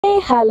Hey,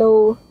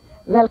 hello,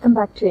 welcome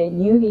back to a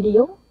new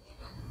video.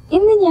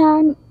 ഇന്ന്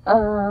ഞാൻ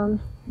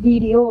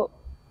video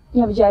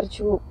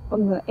വിചാരിച്ചു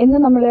ഇന്ന്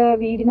നമ്മൾ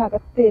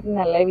വീടിനകത്ത്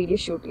ഇരുന്നല്ലേ വീഡിയോ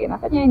ഷൂട്ട് ചെയ്യുന്നത്.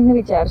 അപ്പം ഞാൻ ഇന്ന്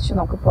വിചാരിച്ചു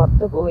നമുക്ക്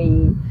പുറത്ത് പോയി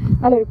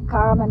നല്ലൊരു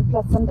കാം ആൻഡ്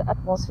പ്ലസന്റ്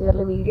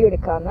അറ്റ്മോസ്ഫിയറിൽ വീഡിയോ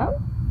എടുക്കാമെന്ന്.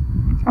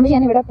 അപ്പം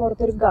ഞാനിവിടെ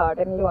പുറത്തൊരു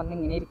ഗാർഡനിൽ വന്ന്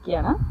ഇങ്ങനെ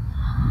ഇരിക്കുകയാണ്.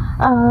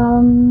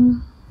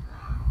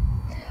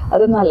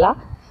 അതൊന്നുമല്ല,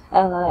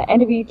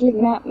 എൻ്റെ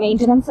വീട്ടിലിങ്ങനെ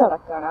മെയിൻ്റനൻസ്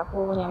നടക്കുകയാണ്.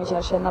 അപ്പോൾ ഞാൻ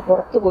വിചാരിച്ചു എന്നാൽ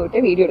പുറത്ത് പോയിട്ട്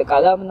വീഡിയോ എടുക്കാം.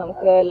 അതാകുമ്പോൾ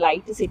നമുക്ക്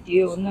ലൈറ്റ് സെറ്റ്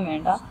ചെയ്യുകയോ ഒന്നും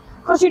വേണ്ട,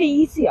 കുറച്ചുകൂടി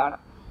ഈസിയാണ്.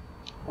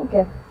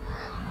 ഓക്കെ,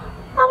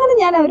 അങ്ങനെ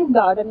ഞാൻ ഒരു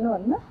ഗാർഡനിൽ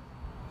വന്ന്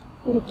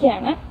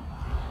ഇരിക്കുകയാണ്.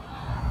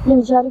 ഞാൻ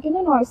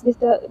വിചാരിക്കുന്ന നോയ്സ്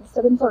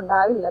ഡിസ്റ്റർബൻസ്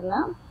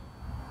ഉണ്ടാവില്ലെന്ന്.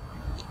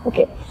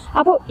 ഓക്കെ,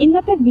 അപ്പോൾ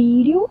ഇന്നത്തെ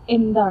വീഡിയോ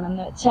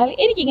എന്താണെന്ന് വെച്ചാൽ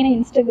എനിക്കിങ്ങനെ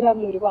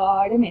ഇൻസ്റ്റഗ്രാമിൽ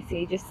ഒരുപാട്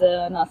മെസ്സേജസ്,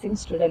 നഴ്സിംഗ്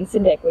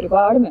സ്റ്റുഡൻസിൻ്റെ ഒക്കെ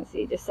ഒരുപാട്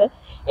മെസ്സേജസ്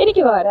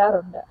എനിക്ക്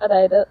വരാറുണ്ട്.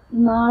 അതായത്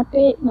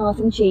നാട്ടിൽ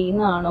നഴ്സിംഗ്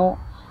ചെയ്യുന്നതാണോ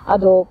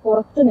അതോ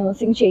പുറത്ത്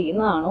നഴ്സിംഗ്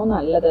ചെയ്യുന്നതാണോ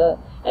നല്ലത്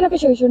എന്നൊക്കെ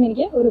ചോദിച്ചുകൊണ്ട്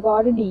എനിക്ക്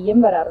ഒരുപാട് DM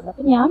വരാറുണ്ട്.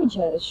 അപ്പം ഞാൻ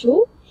വിചാരിച്ചു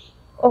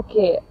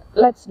okay,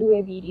 let's do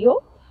A video.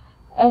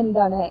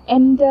 എന്താണ്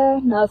എൻ്റെ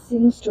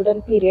നഴ്സിംഗ്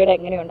സ്റ്റുഡൻറ് പീരീഡ്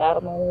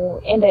എങ്ങനെയുണ്ടായിരുന്നു,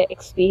 എൻ്റെ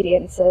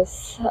experiences,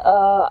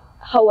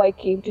 how I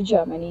came to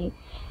Germany,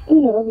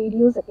 ഇങ്ങനെയുള്ള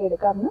വീഡിയോസ് ഒക്കെ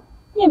എടുക്കാമെന്ന്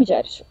ഞാൻ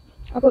വിചാരിച്ചു.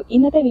 അപ്പോൾ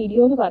ഇന്നത്തെ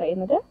വീഡിയോ എന്ന്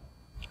പറയുന്നത്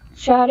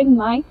sharing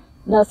my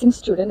nursing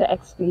student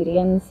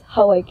experience,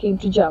 how I came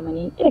to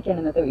Germany. ഇതൊക്കെയാണ്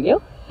ഇന്നത്തെ video.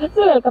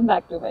 So welcome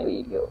back to my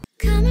video.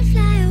 Come and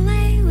fly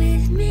away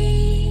with me.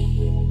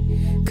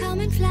 Come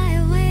and fly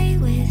away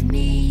with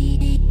me.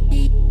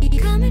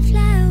 Come and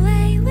fly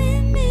away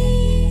with me.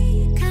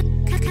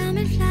 Come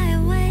and fly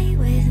away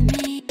with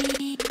me.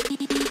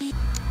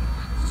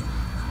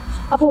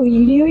 അപ്പോൾ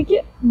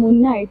വീഡിയോയ്ക്ക്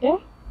മുന്നായിട്ട്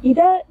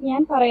ഇത്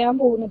ഞാൻ പറയാൻ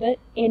പോകുന്നത്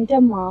എൻ്റെ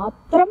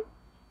മാത്രം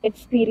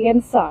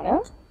experience ആണ്.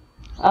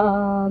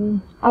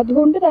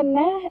 അതുകൊണ്ട്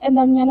തന്നെ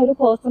എന്താണ്, ഞാനൊരു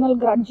പേഴ്സണൽ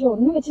ഗ്രഡ്ജ്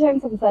ഒന്നും വെച്ച് ഞാൻ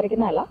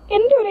സംസാരിക്കുന്നതല്ല.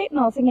 എൻ്റെ ഒരു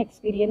നഴ്സിംഗ്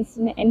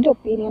എക്സ്പീരിയൻസിന് എൻ്റെ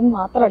ഒപ്പീനിയൻ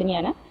മാത്രമാണ്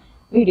ഞാൻ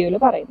വീഡിയോയിൽ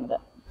പറയുന്നത്.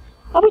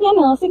 അപ്പോൾ ഞാൻ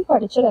നഴ്സിംഗ്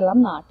പഠിച്ചതെല്ലാം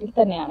നാട്ടിൽ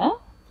തന്നെയാണ്.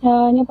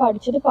 ഞാൻ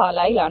പഠിച്ചത്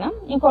പാലായിലാണ്.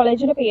 ഞാൻ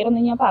കോളേജിൻ്റെ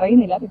പേരൊന്നും ഞാൻ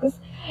പറയുന്നില്ല, ബിക്കോസ്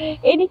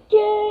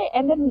എനിക്ക്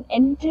എൻ്റെ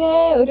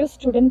ഒരു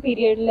സ്റ്റുഡൻറ്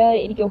പീരീഡിൽ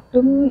എനിക്ക്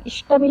ഒട്ടും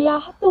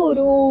ഇഷ്ടമില്ലാത്ത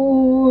ഒരു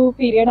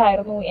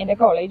പീരീഡായിരുന്നു എൻ്റെ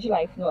കോളേജ്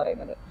ലൈഫ് എന്ന്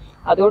പറയുന്നത്.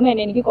 അതുകൊണ്ട്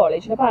തന്നെ എനിക്ക്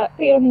കോളേജിൻ്റെ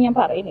പേരൊന്നും ഞാൻ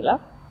പറയുന്നില്ല.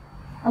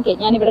 ഓക്കെ,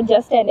 ഞാനിവിടെ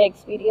ജസ്റ്റ് എൻ്റെ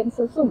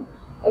എക്സ്പീരിയൻസസും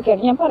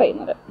ഒക്കെയാണ് ഞാൻ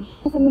പറയുന്നത്.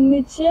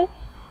 സംബന്ധിച്ച്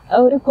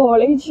ഒരു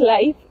കോളേജ്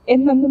ലൈഫ്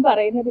എന്നൊന്നും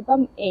പറയുന്നത്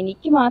ഇപ്പം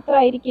എനിക്ക്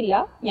മാത്രമായിരിക്കില്ല,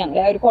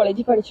 ഞങ്ങളെ ഒരു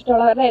കോളേജിൽ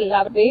പഠിച്ചിട്ടുള്ളവരുടെ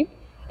എല്ലാവരുടെയും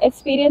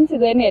എക്സ്പീരിയൻസ്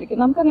ഇത്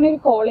തന്നെയായിരിക്കും. നമുക്കങ്ങനെ ഒരു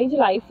കോളേജ്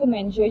ലൈഫ് ഒന്നും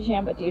എൻജോയ്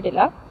ചെയ്യാൻ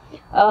പറ്റിയിട്ടില്ല.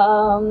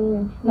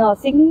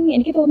 നഴ്സിംഗ്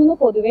എനിക്ക് തോന്നുന്നു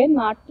പൊതുവേ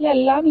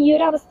നാട്ടിലെല്ലാം ഈ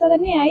ഒരു അവസ്ഥ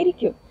തന്നെ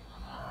ആയിരിക്കും.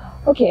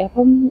 ഓക്കെ,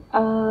 അപ്പം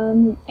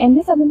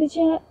എന്നെ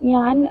സംബന്ധിച്ച്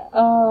ഞാൻ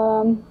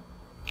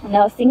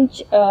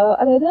നഴ്സിംഗ്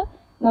അതായത്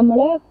നമ്മൾ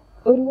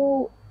ഒരു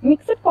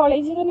മിക്സഡ്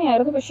കോളേജ്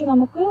തന്നെയായിരുന്നു, പക്ഷെ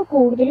നമുക്ക്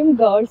കൂടുതലും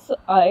ഗേൾസ്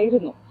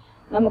ആയിരുന്നു.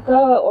 നമുക്ക്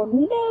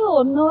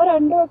ഒന്നോ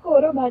രണ്ടോ ഒക്കെ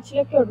ഓരോ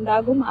ബാച്ചിലൊക്കെ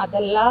ഉണ്ടാകും.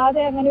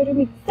 അതല്ലാതെ അങ്ങനെ ഒരു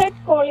മിക്സഡ്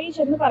കോളേജ്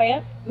എന്ന്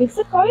പറയാൻ,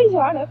 മിക്സഡ് കോളേജ്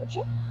ആണ്,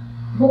 പക്ഷെ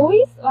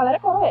ബോയ്സ് വളരെ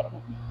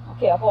കുറവായിരുന്നു.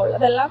 ഓക്കെ, അപ്പോൾ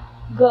ഉള്ളതെല്ലാം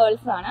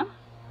ഗേൾസ് ആണ്.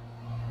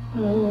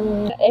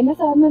 എന്നെ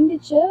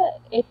സംബന്ധിച്ച്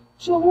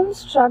ഏറ്റവും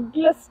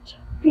സ്ട്രഗ്ലസ്റ്റ്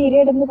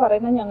പീരീഡ് എന്ന്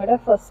പറയുന്നത് ഞങ്ങളുടെ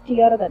ഫസ്റ്റ്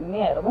ഇയർ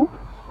തന്നെയായിരുന്നു.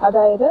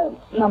 അതായത്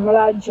നമ്മൾ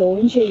ആ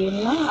ജോയിൻ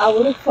ചെയ്യുന്ന ആ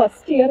ഒരു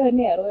ഫസ്റ്റ് ഇയർ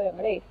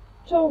തന്നെയായിരുന്നു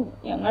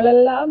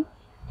ഞങ്ങളെല്ലാം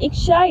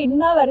ഇക്ഷ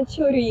ഇണ്ണ വരച്ച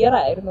ഒരു ഇയർ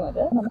ആയിരുന്നു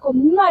അത്.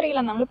 നമുക്കൊന്നും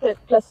അറിയില്ല, നമ്മൾ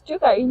 +2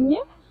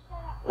 കഴിഞ്ഞ്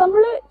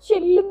നമ്മൾ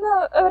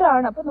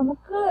ചെല്ലുന്നവരാണ്. അപ്പൊ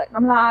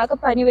നമ്മൾ ആകെ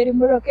പനി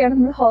വരുമ്പോഴൊക്കെയാണ്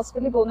നമ്മൾ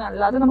ഹോസ്പിറ്റലിൽ പോകുന്നത്.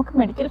 അല്ലാതെ നമുക്ക്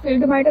മെഡിക്കൽ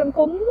ഫീൽഡുമായിട്ട്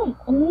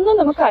നമുക്കൊന്നും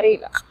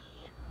നമുക്കറിയില്ല.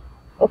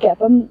 ഓക്കെ,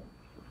 അപ്പം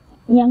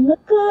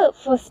ഞങ്ങൾക്ക്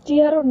ഫസ്റ്റ്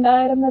ഇയർ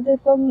ഉണ്ടായിരുന്നത്,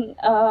 ഇപ്പം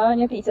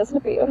ഞാൻ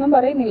ടീച്ചേഴ്സിന്റെ പേരൊന്നും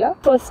പറയുന്നില്ല.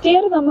 ഫസ്റ്റ്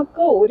ഇയർ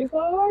നമുക്ക്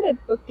ഒരുപാട്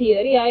ഇപ്പൊ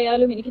തിയറി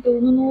ആയാലും എനിക്ക്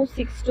തോന്നുന്നു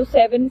 6 to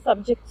 7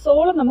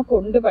 സബ്ജക്ട്സോളം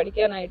നമുക്കുണ്ട്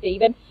പഠിക്കാനായിട്ട്.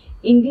 ഈവൻ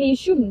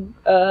ഇംഗ്ലീഷും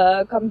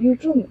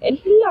കമ്പ്യൂട്ടറും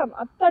എല്ലാം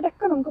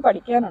അത്തടക്കം നമുക്ക്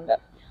പഠിക്കാനുണ്ട്.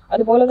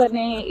 അതുപോലെ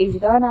തന്നെ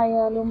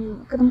എഴുതാനായാലും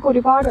ഒക്കെ നമുക്ക്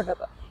ഒരുപാടുണ്ട്.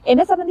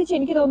 എന്നെ സംബന്ധിച്ച്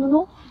എനിക്ക്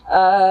തോന്നുന്നു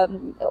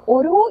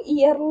ഓരോ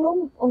ഇയറിലും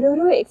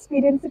ഓരോരോ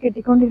എക്സ്പീരിയൻസ്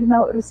കിട്ടിക്കൊണ്ടിരുന്ന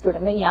ഒരു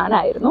സ്റ്റുഡന്റ്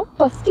ഞാനായിരുന്നു.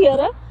 ഫസ്റ്റ്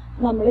ഇയർ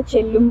നമ്മൾ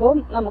ചെല്ലുമ്പോൾ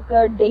നമുക്ക്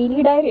ഡെയിലി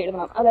ഡയറി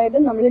എഴുതണം. അതായത്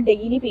നമ്മൾ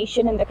ഡെയിലി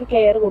പേഷ്യന്റ് എന്തൊക്കെ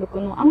കെയർ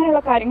കൊടുക്കുന്നു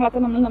അങ്ങനെയുള്ള കാര്യങ്ങളൊക്കെ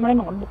നമ്മൾ നമ്മുടെ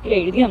നോട്ട്ബുക്കിൽ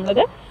എഴുതി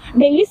നമ്മളത്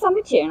ഡെയിലി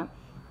സബ്മിറ്റ് ചെയ്യണം.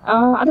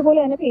 അതുപോലെ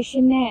തന്നെ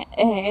പേഷ്യന്റിനെ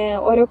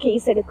ഓരോ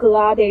കേസ് എടുക്കുക,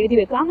 അത് എഴുതി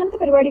വെക്കുക, അങ്ങനത്തെ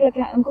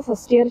പരിപാടികളൊക്കെ നമുക്ക്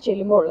ഫസ്റ്റ് ഇയർ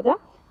ചെല്ലുമ്പോൾ ഉള്ളത്.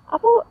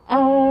 അപ്പോൾ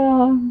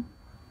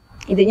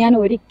ഇത് ഞാൻ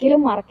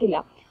ഒരിക്കലും മറക്കില്ല.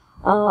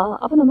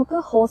 അപ്പോൾ നമുക്ക്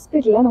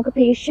ഹോസ്പിറ്റലിൽ നമുക്ക്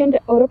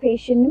ഓരോ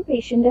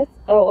പേഷ്യന്റിന്റെ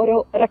ഓരോ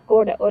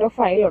റെക്കോർഡ്, ഓരോ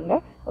ഫയലുണ്ട്.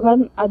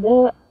 അപ്പം അത്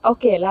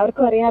ഓക്കെ,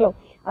 എല്ലാവർക്കും അറിയാലോ,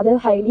 അത്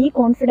ഹൈലി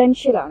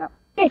കോൺഫിഡൻഷ്യൽ ആണ്.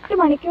 8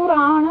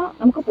 മണിക്കൂറാണ്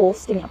നമുക്ക്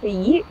പോസ്റ്റിംഗ്. അപ്പൊ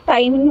ഈ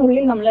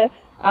ടൈമിനുള്ളിൽ നമ്മൾ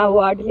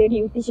വാർഡിലെ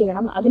ഡ്യൂട്ടി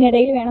ചെയ്യണം.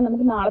 അതിനിടയിൽ വേണം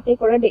നമുക്ക്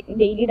നാളത്തേക്കുള്ള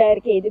ഡെയിലി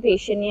ഡയറിക്ക് ഏത്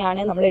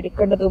പേഷ്യന്റിനെയാണ് നമ്മൾ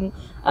എടുക്കേണ്ടതും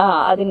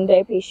അതിന്റെ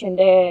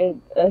പേഷ്യന്റെ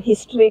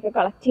ഹിസ്റ്ററി ഒക്കെ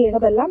കളക്ട്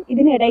ചെയ്യേണ്ടതെല്ലാം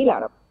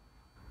ഇതിനിടയിലാണ്.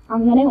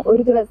 അങ്ങനെ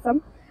ഒരു ദിവസം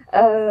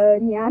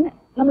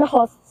നമ്മൾ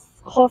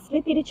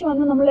ഹോസ്റ്റലിൽ തിരിച്ചു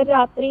വന്ന് നമ്മൾ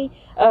രാത്രി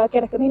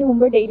കിടക്കുന്നതിന്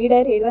മുമ്പ് ഡെയിലി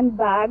ഡയറി എഴുതാൻ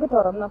ബാഗ്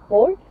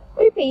തുറന്നപ്പോൾ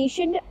ഒരു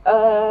പേഷ്യന്റ്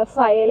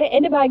ഫയല്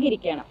എൻ്റെ ബാഗിൽ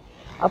ഇരിക്കുകയാണ്.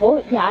 അപ്പോൾ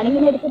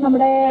ഞാനിങ്ങനെ എടുത്ത്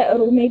നമ്മുടെ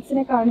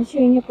റൂംമേറ്റ്സിനെ കാണിച്ചു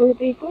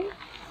കഴിഞ്ഞപ്പോഴത്തേക്കും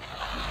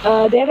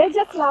they were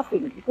just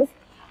laughing because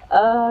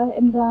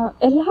എന്താ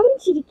എല്ലാവരും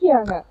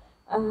ചിരിക്കുകയാണ്.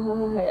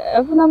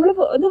 അപ്പോൾ നമ്മൾ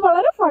ഇത്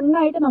വളരെ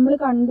ഫണ്ണായിട്ട് നമ്മൾ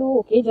കണ്ടു.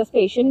 ഓക്കെ, ജസ്റ്റ്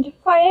പേഷ്യന്റ്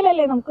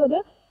ഫയലല്ലേ, നമുക്കത്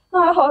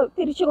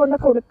തിരിച്ചു കൊണ്ട്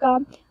കൊടുക്കാം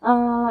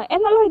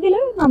എന്നുള്ള ഇതിൽ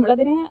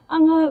നമ്മളതിനെ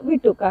അങ്ങ്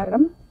വിട്ടു.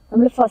 കാരണം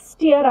നമ്മൾ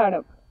ഫസ്റ്റ് ഇയർ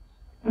ആണ്,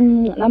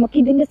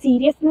 നമുക്കിതിൻ്റെ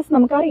സീരിയസ്നെസ്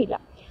നമുക്കറിയില്ല.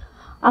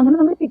 അങ്ങനെ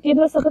നമ്മൾ പിറ്റേ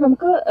ദിവസമൊക്കെ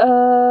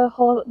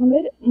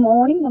നമ്മൾ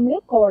മോർണിംഗ് നമ്മൾ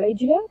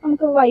കോളേജിൽ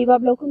നമുക്ക് വൈവ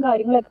ബ്ലോക്കും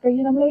കാര്യങ്ങളൊക്കെ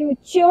കഴിഞ്ഞ് നമ്മളൊരു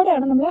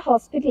ഉച്ചയോടെയാണ് നമ്മൾ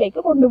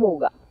ഹോസ്പിറ്റലിലേക്ക്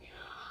കൊണ്ടുപോവുക.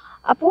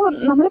 അപ്പോൾ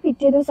നമ്മൾ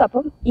പിറ്റേ ദിവസം,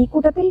 അപ്പം ഈ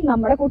കൂട്ടത്തിൽ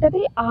നമ്മുടെ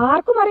കൂട്ടത്തിൽ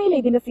ആർക്കും അറിയില്ല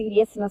ഇതിന്റെ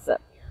സീരിയസ്നെസ്.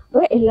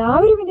 അപ്പോൾ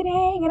എല്ലാവരും ഇതിനെ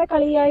ഇങ്ങനെ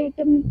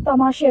കളിയായിട്ടും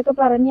തമാശയൊക്കെ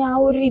പറഞ്ഞ് ആ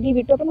ഒരു രീതി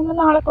വിട്ടു. അപ്പം നമ്മൾ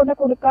നാളെ കൊണ്ട്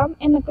കൊടുക്കാം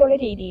എന്നൊക്കെയുള്ള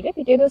രീതിയിൽ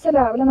പിറ്റേ ദിവസം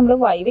രാവിലെ നമ്മൾ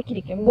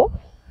വൈവയ്ക്കിരിക്കുമ്പോൾ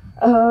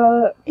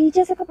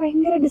ടീച്ചേഴ്സൊക്കെ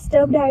ഭയങ്കര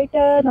ഡിസ്റ്റർബ്ഡ്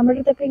ആയിട്ട് നമ്മുടെ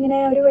അടുത്തൊക്കെ ഇങ്ങനെ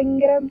ഒരു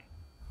ഭയങ്കര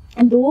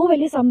എന്തോ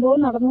വലിയ സംഭവം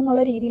നടന്നു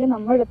എന്നുള്ള രീതിയിൽ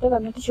നമ്മുടെ അടുത്ത്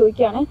വന്നിട്ട്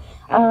ചോദിക്കുകയാണ്,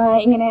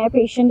 ഇങ്ങനെ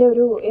പേഷ്യന്റ്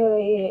ഒരു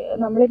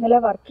നമ്മൾ ഇന്നലെ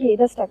വർക്ക്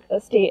ചെയ്ത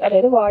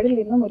അതായത് വാർഡിൽ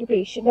നിന്നും ഒരു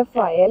പേഷ്യന്റെ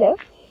ഫയല്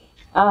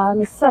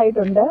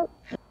മിസ്സായിട്ടുണ്ട്.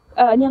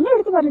 ഞങ്ങളുടെ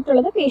അടുത്ത്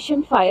പറഞ്ഞിട്ടുള്ളത്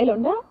പേഷ്യന്റ്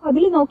ഫയലുണ്ട്,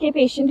 അതിൽ നോക്കിയ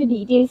പേഷ്യന്റ്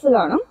ഡീറ്റെയിൽസ്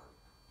കാണും.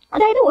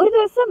 അതായത് ഒരു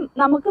ദിവസം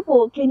നമുക്ക്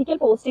ക്ലിനിക്കൽ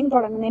പോസ്റ്റിംഗ്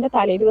തുടങ്ങുന്നതിന്റെ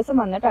തലേ ദിവസം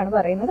വന്നിട്ടാണ്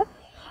പറയുന്നത്,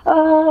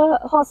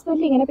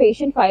 ഹോസ്പിറ്റലിൽ ഇങ്ങനെ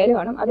പേഷ്യന്റ് ഫയൽ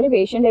കാണും, അതിൽ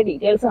പേഷ്യന്റെ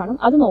ഡീറ്റെയിൽസ് കാണും,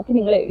 അത് നോക്കി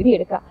നിങ്ങൾ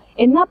എഴുതിയെടുക്കുക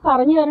എന്നാ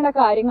പറഞ്ഞു തരേണ്ട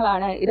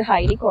കാര്യങ്ങളാണ്. ഇത്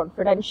ഹൈലി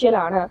കോൺഫിഡൻഷ്യൽ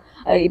ആണ്,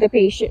 ഇത്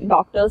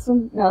ഡോക്ടേഴ്സും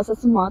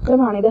നഴ്സസും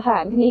മാത്രമാണ് ഇത്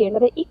ഹാൻഡിൽ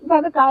ചെയ്യേണ്ടത്. ഈ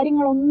വക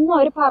കാര്യങ്ങളൊന്നും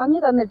അവർ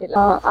പറഞ്ഞു തന്നിട്ടില്ല.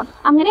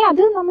 അങ്ങനെ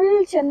അത് നമ്മൾ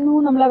ചെന്നു,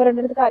 നമ്മൾ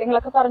അവരുടെ അടുത്ത്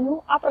കാര്യങ്ങളൊക്കെ പറഞ്ഞു,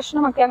 ആ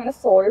പ്രശ്നമൊക്കെ അങ്ങനെ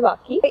സോൾവ്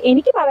ആക്കി.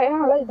 എനിക്ക്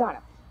പറയാനുള്ളത്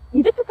ഇതാണ്,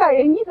 ഇതൊക്കെ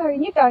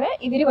കഴിഞ്ഞിട്ടാണ്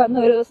ഇവര് വന്ന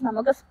ഒരു ദിവസം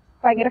നമുക്ക്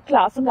ഭയങ്കര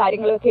ക്ലാസ്സും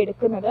കാര്യങ്ങളും ഒക്കെ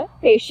എടുക്കുന്നത്.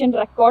 പേഷ്യന്റ്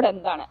റെക്കോർഡ്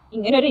എന്താണ്,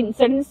 ഇങ്ങനെ ഒരു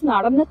ഇൻസിഡൻസ്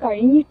നടന്നു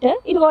കഴിഞ്ഞിട്ട്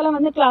ഇതുപോലെ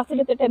വന്ന് ക്ലാസ്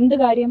എടുത്തിട്ട് എന്ത്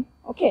കാര്യം?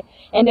 ഓക്കെ,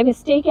 എന്റെ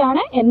മിസ്റ്റേക്ക്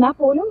ആണ്, എന്നാൽ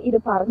പോലും ഇത്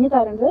പറഞ്ഞു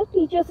തരേണ്ടത്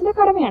ടീച്ചേഴ്സിന്റെ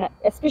കടമയാണ്.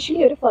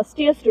 എസ്പെഷ്യലി ഒരു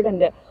first year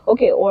student.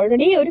 Okay,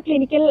 already ഒരു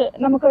ക്ലിനിക്കൽ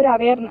നമുക്ക്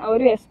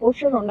ഒരു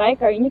എക്സ്പോഷർ ഉണ്ടായി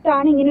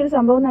കഴിഞ്ഞിട്ടാണ് ഇങ്ങനെ ഒരു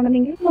സംഭവം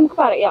നടന്നെങ്കിൽ നമുക്ക്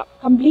പറയാം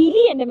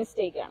കംപ്ലീറ്റ്ലി എന്റെ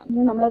മിസ്റ്റേക്ക് ആണ്.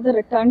 നമ്മളത്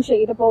റിട്ടേൺ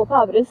ചെയ്തപ്പോൾ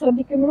അവര്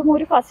ശ്രദ്ധിക്കുമ്പോഴും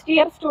ഒരു ഫസ്റ്റ്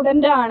ഇയർ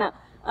സ്റ്റുഡന്റ് ആണ്,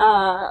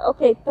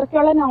 ഓക്കെ,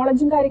 ഇത്രയ്ക്കുള്ള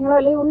നോളജും കാര്യങ്ങളും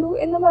അല്ലേ ഉള്ളൂ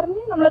എന്ന്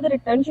പറഞ്ഞ് നമ്മളത്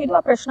റിട്ടേൺ ചെയ്തു.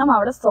 ആ പ്രശ്നം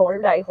അവിടെ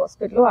സോൾവ് ആയി,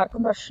 ഹോസ്പിറ്റലും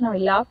ആർക്കും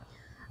പ്രശ്നമില്ല.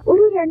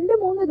 ഒരു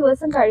 2-3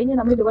 ദിവസം കഴിഞ്ഞ്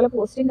നമ്മൾ ഇതുപോലെ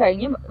പോസ്റ്റിംഗ്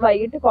കഴിഞ്ഞ്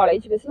വൈകിട്ട്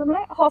കോളേജ് ബസ്സിൽ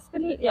നമ്മളെ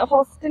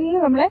ഹോസ്റ്റലിൽ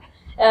നമ്മളെ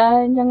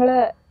ഞങ്ങള്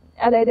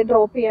അതായത്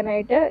ഡ്രോപ്പ്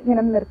ചെയ്യാനായിട്ട്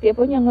ഇങ്ങനെ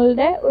നിർത്തിയപ്പോൾ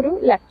ഞങ്ങളുടെ ഒരു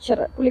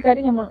ലെക്ചർ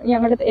പുള്ളിക്കാരി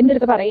എൻ്റെ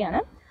അടുത്ത്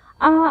പറയാണ്,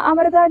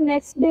 അമൃത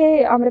നെക്സ്റ്റ് ഡേ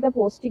അമൃത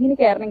പോസ്റ്റിങ്ങിന്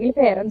കയറണമെങ്കിൽ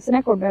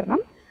പേരൻസിനെ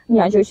കൊണ്ടുവരണം.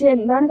 ഞാൻ ചോദിച്ചു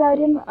എന്താണ്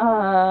കാര്യം?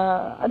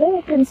 അത്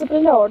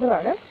പ്രിൻസിപ്പലിന്റെ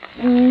ഓർഡറാണ്.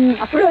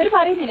 അപ്പോഴും അവർ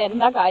പറയുന്നില്ല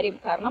എന്താ കാര്യം.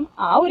 കാരണം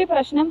ആ ഒരു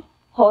പ്രശ്നം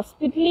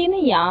ഹോസ്പിറ്റലിൽ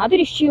നിന്ന്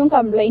യാതൊരു ഇഷ്യൂവും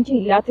കംപ്ലൈന്റും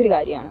ഇല്ലാത്തൊരു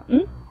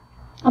കാര്യമാണ്.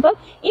 അപ്പം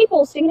ഈ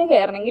പോസ്റ്റിങ്ങിന്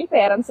കയറണമെങ്കിൽ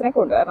പേരൻസിനെ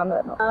കൊണ്ടുവരണം എന്ന്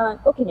പറഞ്ഞു.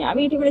 ഓക്കെ, ഞാൻ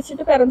വീട്ടിൽ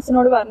വിളിച്ചിട്ട്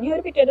പേരൻസിനോട് പറഞ്ഞു.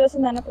 ഒരു പിറ്റേ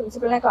ദിവസം തന്നെ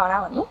പ്രിൻസിപ്പലിനെ കാണാൻ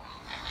വന്നു.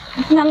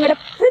 ഞങ്ങളുടെ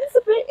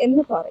പ്രിൻസിപ്പൽ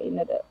എന്ന്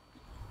പറയുന്നത്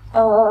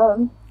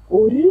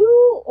ഒരു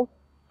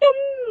ഒട്ടും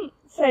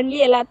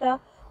ഫ്രണ്ട്ലി അല്ലാത്ത,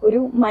 ഒരു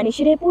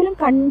മനുഷ്യരെ പോലും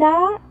കണ്ടാ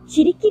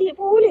ചിരിക്കില്ല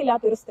പോലും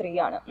ഇല്ലാത്തൊരു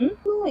സ്ത്രീയാണ്.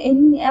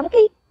 അവർക്ക്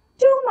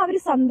ഏറ്റവും അവർ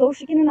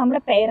സന്തോഷിക്കുന്നത്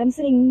നമ്മുടെ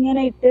പേരൻസിന്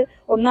ഇങ്ങനെ ഇട്ട്,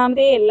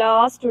 ഒന്നാമതേ എല്ലാ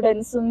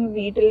സ്റ്റുഡൻസും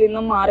വീട്ടിൽ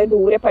നിന്നും മാറി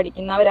ദൂരെ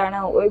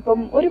പഠിക്കുന്നവരാണ്,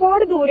 ഇപ്പം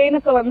ഒരുപാട് ദൂരെ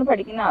നിന്നൊക്കെ വന്ന്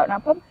പഠിക്കുന്നവരാണ്.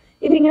 അപ്പം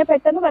ഇവരിങ്ങനെ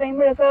പെട്ടെന്ന്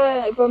പറയുമ്പോഴൊക്കെ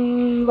ഇപ്പം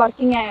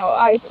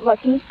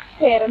വർക്കിംഗ്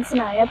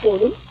പേരൻസിനായാൽ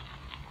പോലും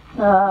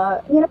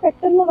ഇങ്ങനെ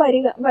പെട്ടെന്ന്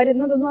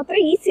വരുന്നതൊന്നും അത്ര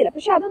ഈസി അല്ല.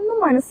 പക്ഷെ അതൊന്നും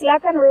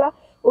മനസ്സിലാക്കാനുള്ള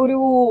ഒരു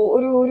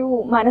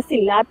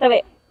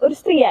മനസ്സില്ലാത്തവേ ഒരു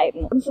സ്ത്രീ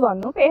ആയിരുന്നു.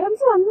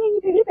 പേരൻസ് വന്നു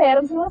കഴിഞ്ഞിട്ട് ഇവര്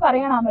പേരൻസിനോട്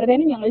പറയണം,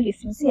 അമൃതേനെ ഞങ്ങൾ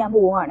ഡിസ്മിസ് ചെയ്യാൻ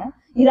പോവാണ്,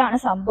 ഇതാണ്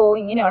സംഭവം,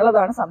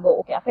 ഇങ്ങനെയുള്ളതാണ് സംഭവം.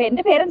 ഓക്കെ, അപ്പൊ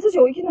എന്റെ പേരൻസ്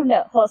ചോദിക്കുന്നുണ്ട്,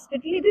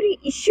 ഹോസ്പിറ്റലിൽ ഇതൊരു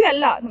ഇഷ്യൂ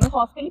അല്ല, നമ്മൾ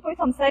ഹോസ്പിറ്റലിൽ പോയി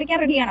സംസാരിക്കാൻ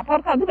റെഡിയാണ്. അപ്പൊ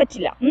അവർക്ക് അത്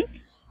പറ്റില്ല.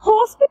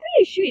 ഹോസ്പിറ്റലിൽ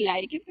ഇഷ്യൂ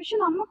ഇല്ലായിരിക്കും,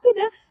 പക്ഷെ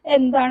നമുക്കിത്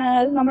എന്താണ്,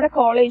 നമ്മുടെ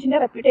കോളേജിന്റെ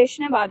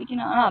റെപ്യൂട്ടേഷനെ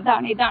ബാധിക്കുന്നതാണ്,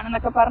 അതാണ്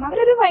ഇതാണെന്നൊക്കെ പറഞ്ഞ്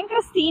അവരൊരു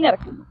ഭയങ്കര സീൻ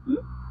ഇറക്കുന്നു.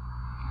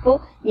 അപ്പോ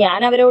ഞാൻ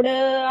അവരോട്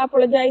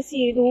അപ്പോളജൈസ്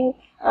ചെയ്തു.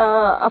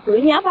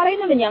 അപ്പോഴും ഞാൻ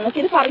പറയുന്നുണ്ട്, ഞങ്ങൾക്ക്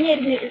ഇത് പറഞ്ഞു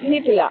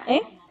തരുന്നിട്ടില്ല,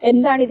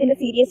 എന്താണ് ഇതിന്റെ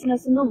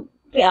സീരിയസ്നെസ് എന്നും.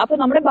 അപ്പൊ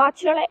നമ്മുടെ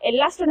ബാച്ചിലുള്ള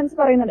എല്ലാ സ്റ്റുഡൻസ്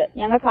പറയുന്നുണ്ട്,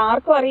 ഞങ്ങൾക്ക്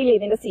ആർക്കും അറിയില്ല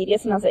ഇതിന്റെ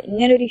സീരിയസ്നെസ്.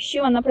 ഇങ്ങനെ ഒരു ഇഷ്യൂ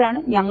വന്നപ്പോഴാണ്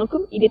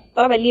ഞങ്ങൾക്കും ഇത്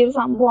ഇത്ര വലിയൊരു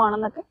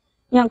സംഭവമാണെന്നൊക്കെ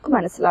ഞങ്ങൾക്ക്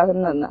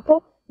മനസ്സിലാകുന്നതെന്ന്. അപ്പോൾ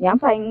ഞാൻ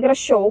ഭയങ്കര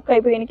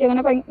ഷോക്കായിപ്പോയി. എനിക്ക്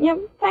അങ്ങനെ ഞാൻ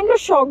ഭയങ്കര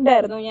ഷോക്ക്ഡ്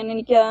ആയിരുന്നു.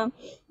 എനിക്ക്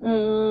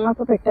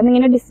അപ്പൊ പെട്ടെന്ന്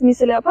ഇങ്ങനെ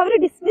ഡിസ്മിസിൽ, അപ്പൊ അവര്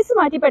ഡിസ്മിസ്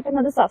മാറ്റി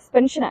പെട്ടെന്ന് അത്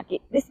സസ്പെൻഷൻ ആക്കി,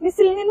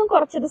 ഡിസ്മിസിൽ നിന്നും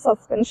കുറച്ചത്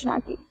സസ്പെൻഷൻ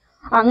ആക്കി.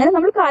 അങ്ങനെ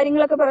നമ്മൾ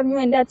കാര്യങ്ങളൊക്കെ പറഞ്ഞു.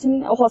 എന്റെ അച്ഛൻ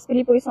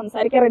ഹോസ്പിറ്റലിൽ പോയി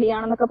സംസാരിക്കാൻ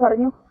റെഡിയാണെന്നൊക്കെ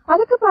പറഞ്ഞു.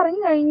 അതൊക്കെ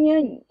പറഞ്ഞു കഴിഞ്ഞ്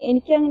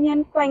ഞാൻ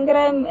ഭയങ്കര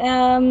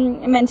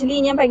മെന്റലി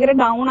ഞാൻ ഭയങ്കര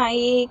ഡൗൺ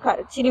ആയി,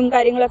 കരച്ചിലും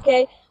കാര്യങ്ങളൊക്കെ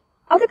ആയി.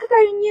 അതൊക്കെ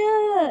കഴിഞ്ഞ്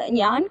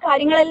ഞാൻ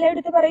കാര്യങ്ങളെല്ലാം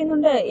എടുത്ത്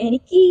പറയുന്നുണ്ട്.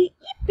 എനിക്ക്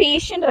ഈ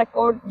പേഷ്യന്റ്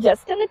റെക്കോർഡ്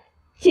ജസ്റ്റ് ഒന്ന്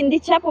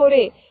ചിന്തിച്ചാൽ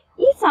പോരെ,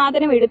 ഈ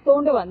സാധനം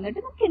എടുത്തോണ്ട് വന്നിട്ട്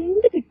നമുക്ക്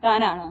എന്ത്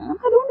കിട്ടാനാണ്?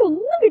 നമുക്ക് അതുകൊണ്ട്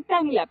ഒന്നും കിട്ടാൻ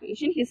പറയാനില്ല,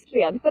 പേഷ്യന്റ്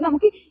ഹിസ്റ്ററി. അതിപ്പോ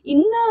നമുക്ക്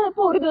ഇന്ന്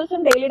ഇപ്പൊ ഒരു ദിവസം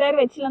ഡെയിലി ഡയറി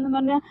വെച്ചില്ലെന്ന്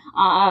പറഞ്ഞ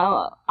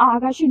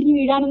ആകാശം ഇടിഞ്ഞ്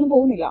വീഴാനൊന്നും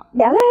പോകുന്നില്ല.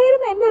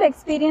 അതായിരുന്നു എന്റെ ഒരു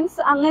എക്സ്പീരിയൻസ്.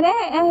 അങ്ങനെ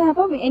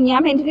അപ്പം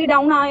ഞാൻ മെന്റലി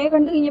ഡൗൺ ആയ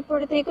കണ്ടു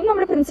കഴിഞ്ഞപ്പോഴത്തേക്കും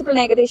നമ്മുടെ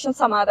പ്രിൻസിപ്പളിന് ഏകദേശം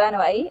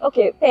സമാധാനമായി.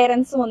 ഓക്കെ,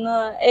 പേരൻസും ഒന്ന്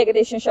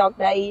ഏകദേശം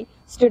ഷോക്ക്ഡായി,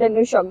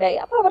 സ്റ്റുഡന്റും ഷോക്ക്ഡായി.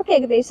 അപ്പൊ അവർക്ക്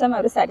ഏകദേശം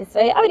അവർ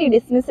സാറ്റിസ്ഫൈ. അവർ ഈ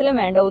ഡിസ്മിസിലും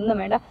വേണ്ട, ഒന്നും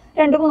വേണ്ട,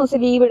 2-3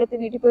 ദിവസം ലീവ് എടുത്ത്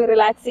വീട്ടിൽ പോയി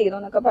റിലാക്സ് ചെയ്തു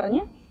എന്നൊക്കെ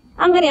പറഞ്ഞ്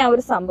അങ്ങനെ ആ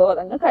ഒരു സംഭവം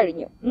അതങ്ങ്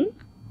കഴിഞ്ഞു.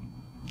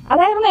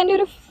 അതായിരുന്നു എൻ്റെ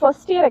ഒരു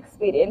ഫസ്റ്റ് ഇയർ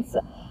എക്സ്പീരിയൻസ്.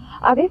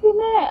 അതേ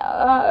പിന്നെ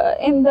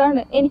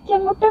എന്താണ്, എനിക്ക്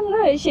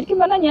അങ്ങോട്ടങ്ങ് ശരിക്കും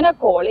പറഞ്ഞാൽ ഞാൻ ആ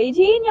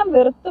കോളേജിൽ ഞാൻ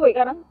വെറുത്തുപോയി.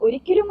 കാരണം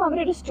ഒരിക്കലും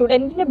അവരൊരു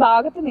സ്റ്റുഡന്റിന്റെ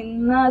ഭാഗത്ത്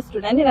നിന്ന്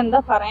സ്റ്റുഡന്റിന്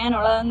എന്താ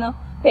പറയാനുള്ളതെന്ന്,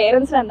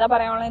 പേരൻസിന് എന്താ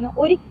പറയാനുള്ളതെന്ന്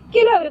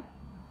ഒരിക്കലും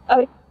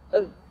അവർ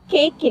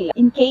കേക്കില്ല.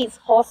 ഇൻ കേസ്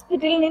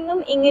ഹോസ്പിറ്റലിൽ നിന്നും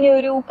ഇങ്ങനെ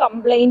ഒരു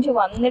കംപ്ലൈന്റ്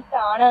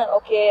വന്നിട്ടാണ്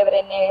ഓക്കെ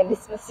അവരെന്നെ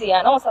ഡിസ്മിസ്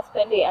ചെയ്യാനോ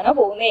സസ്പെൻഡ് ചെയ്യാനോ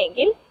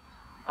പോകുന്നതെങ്കിൽ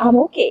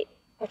ഓക്കെ.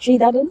 പക്ഷെ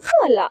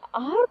ഇതൊന്നുമല്ല,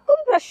 ആർക്കും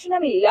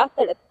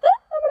പ്രശ്നമില്ലാത്തടത്ത്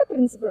നമ്മുടെ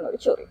പ്രിൻസിപ്പളിനോട്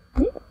ചൊറി.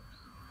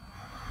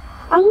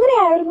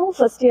 അങ്ങനെയായിരുന്നു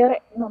ഫസ്റ്റ് ഇയർ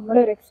നമ്മുടെ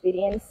ഒരു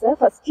എക്സ്പീരിയൻസ്.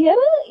 ഫസ്റ്റ് ഇയർ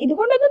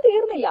ഇതുകൊണ്ടൊന്നും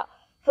തീർന്നില്ല.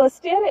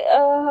 ഫസ്റ്റ് ഇയർ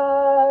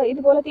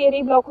ഇതുപോലെ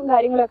തിയറി ബ്ലോക്കും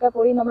കാര്യങ്ങളൊക്കെ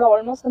പോയി നമ്മൾ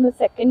ഓൾമോസ്റ്റ് നമ്മൾ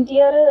സെക്കൻഡ്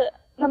ഇയർ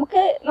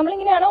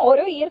നമ്മളിങ്ങനെയാണ്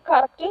ഓരോ ഇയർ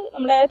കറക്റ്റ്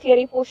നമ്മുടെ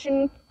തിയറി പോർഷൻ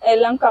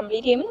എല്ലാം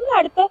കംപ്ലീറ്റ് ചെയ്യുമ്പോൾ നമ്മൾ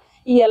അടുത്ത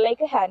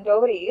ഇയറിലേക്ക് ഹാൻഡ്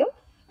ഓവർ ചെയ്യും.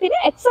 പിന്നെ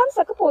എക്സാംസ്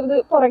ഒക്കെ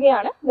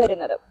പുറകെയാണ്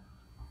വരുന്നത്.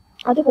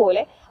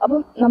 അതുപോലെ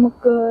അപ്പം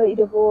നമുക്ക്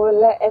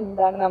ഇതുപോലെ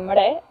എന്താണ്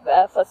നമ്മുടെ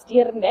ഫസ്റ്റ്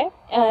ഇയറിന്റെ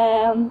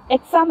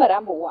എക്സാം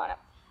വരാൻ പോവുകയാണ്.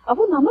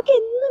 അപ്പോൾ നമുക്ക്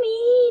എന്നും ഈ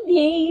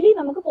ഡെയിലി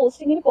നമുക്ക്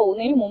പോസ്റ്റിങ്ങിന്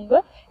പോകുന്നതിന് മുമ്പ്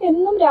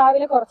എന്നും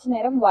രാവിലെ കുറച്ചു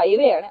നേരം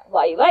വൈവയാണ്.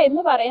 വൈവ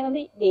എന്ന് പറയുന്നത്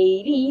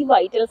ഡെയിലി ഈ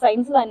വൈറ്റൽ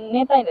സയൻസ്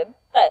തന്നെ,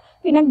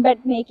 പിന്നെ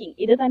ബെഡ് മേക്കിംഗ്,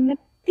 ഇത് തന്നെ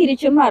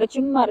തിരിച്ചും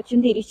മറിച്ചും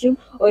തിരിച്ചും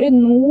ഒരു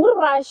 100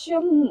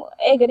 പ്രാവശ്യം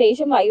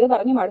ഏകദേശം വൈവ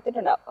പറഞ്ഞ്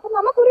മടുത്തിട്ടുണ്ടാവും. അപ്പൊ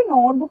നമുക്കൊരു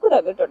നോട്ട്ബുക്ക്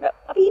തന്നിട്ടുണ്ട്.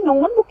 അപ്പൊ ഈ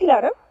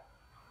നോട്ട്ബുക്കിലാണ്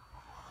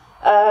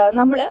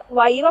നമ്മള്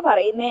വൈവ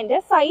പറയുന്നതിന്റെ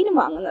സൈൻ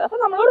വാങ്ങുന്നത്. അപ്പൊ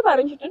നമ്മളോട്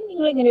പറഞ്ഞിട്ടുണ്ട്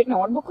നിങ്ങൾ ഇങ്ങനെ ഒരു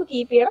നോട്ട്ബുക്ക്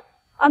കീപ്പ് ചെയ്യണം.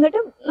 എന്നിട്ട്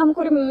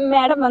നമുക്കൊരു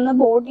മാഡം വന്ന്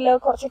ബോർഡിൽ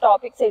കുറച്ച്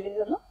ടോപ്പിക്സ് എഴുതി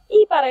തന്നു. ഈ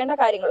പറയേണ്ട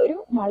കാര്യങ്ങൾ ഒരു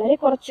വളരെ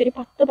കുറച്ചൊരു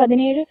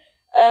 10-17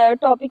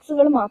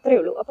 ടോപ്പിക്സുകൾ മാത്രമേ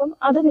ഉള്ളൂ. അപ്പം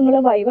അത് നിങ്ങൾ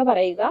വൈവ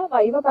പറയുക.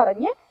 വൈവ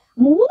പറഞ്ഞ്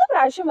 3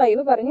 പ്രാവശ്യം വൈവ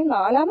പറഞ്ഞ്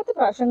 4ാമത്തെ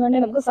പ്രാവശ്യം കണ്ട്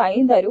നമുക്ക്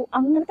സൈൻ തരൂ.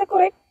 അങ്ങനത്തെ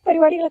കുറെ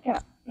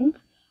പരിപാടികളൊക്കെയാണ്.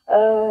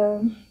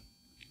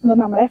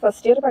 നമ്മളെ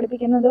ഫസ്റ്റ് ഇയർ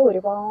പഠിപ്പിക്കുന്നത്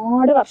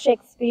ഒരുപാട് വർഷം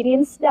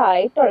എക്സ്പീരിയൻസ്ഡ്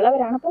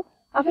ആയിട്ടുള്ളവരാണ്. അപ്പൊ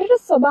അവരുടെ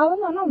സ്വഭാവം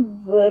എന്ന് പറഞ്ഞാൽ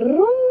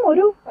വെറും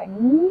ഒരു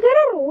ഭയങ്കര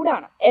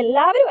റൂഡാണ്.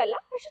 എല്ലാവരും അല്ല,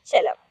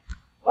 പക്ഷെ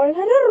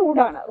വളരെ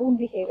റൂഡ്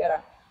ബിഹേവിയർ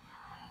ആണ്.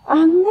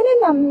 അങ്ങനെ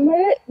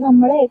നമ്മളെ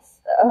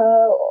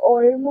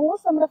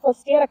ഓൾമോസ്റ്റ് നമ്മുടെ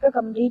ഫസ്റ്റ് ഇയർ ഒക്കെ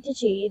കംപ്ലീറ്റ്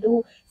ചെയ്തു.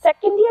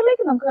 സെക്കൻഡ്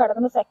ഇയറിലേക്ക് നമുക്ക്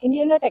കടന്നപ്പോൾ സെക്കൻഡ്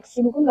ഇയറിന്റെ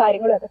ടെക്സ്റ്റ് ബുക്കും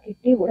കാര്യങ്ങളും ഒക്കെ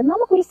കിട്ടിയ കൂടെ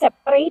നമുക്കൊരു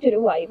സെപ്പറേറ്റ് ഒരു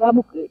വൈവ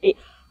ബുക്ക് കിട്ടി.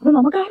 അപ്പൊ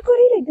നമുക്ക് ആർക്കും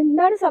അറിയില്ല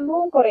ഇതെന്താണ്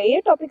സംഭവം. കുറെ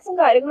ടോപ്പിക്സും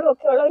കാര്യങ്ങളും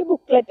ഒക്കെ ഉള്ള ഒരു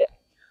ബുക്ക്ലെറ്റ്.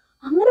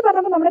 അങ്ങനെ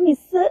പറഞ്ഞപ്പോൾ നമ്മുടെ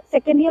മിസ്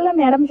സെക്കൻഡ് ഇയറിലെ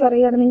മാഡം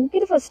പറയുകയാണ്, നിങ്ങൾക്ക്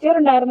ഇത് ഫസ്റ്റ് ഇയർ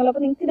ഉണ്ടായിരുന്നല്ലോ,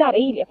 അപ്പൊ നിങ്ങൾക്ക് ഇത്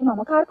അറിയില്ല. അപ്പൊ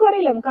നമുക്ക് ആർക്കും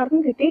അറിയില്ല, നമുക്ക് ആർക്കും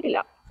കിട്ടിയിട്ടില്ല.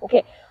 ഓക്കെ,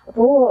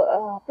 അപ്പോ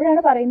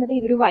അപ്പോഴാണ് പറയുന്നത്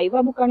ഇതൊരു വൈവ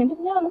ബുക്കാണ്. ഇത്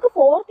നമുക്ക്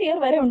 4th ഇയർ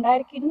വരെ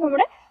ഉണ്ടായിരിക്കും. ഇത്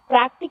നമ്മുടെ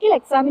പ്രാക്ടിക്കൽ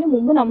എക്സാമിന്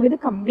മുമ്പ് നമ്മളിത്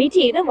കംപ്ലീറ്റ്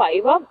ചെയ്ത്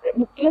വൈവ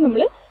ബുക്കിൽ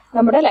നമ്മൾ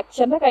നമ്മുടെ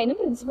ലെക്ചറിന്റെ കയ്യിൽ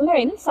നിന്നും പ്രിൻസിപ്പളിന്റെ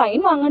കയ്യിൽ നിന്നും സൈൻ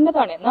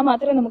വാങ്ങേണ്ടതാണ്. എന്നാൽ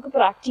മാത്രമേ നമുക്ക്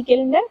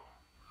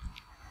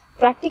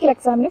പ്രാക്ടിക്കൽ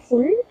എക്സാമിന്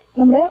ഫുൾ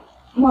നമ്മുടെ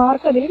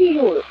മാർക്ക് അതിൽ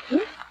വീഴുള്ളൂ.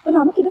 അപ്പൊ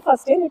നമുക്കിത്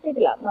ഫസ്റ്റ് ഇയർ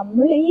കിട്ടിയിട്ടില്ല.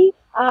 നമ്മൾ ഈ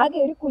ആകെ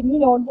ഒരു കുഞ്ഞു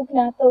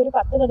നോട്ട്ബുക്കിനകത്ത് ഒരു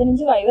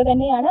 10-15 വൈവ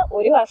തന്നെയാണ്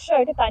ഒരു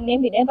വർഷമായിട്ട് തന്നെയും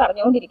പിന്നെയും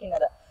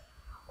പറഞ്ഞുകൊണ്ടിരിക്കുന്നത്.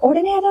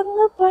 ഉടനെ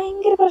അതങ്ങ്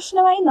ഭയങ്കര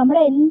പ്രശ്നമായി.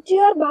 നമ്മുടെ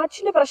എൻറ്റയർ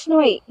ബാച്ചിന്റെ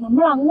പ്രശ്നമായി.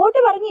 നമ്മൾ അങ്ങോട്ട്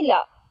പറഞ്ഞില്ല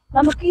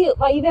നമുക്ക് ഈ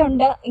വൈവ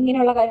ഉണ്ട്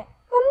ഇങ്ങനെയുള്ള കാര്യം.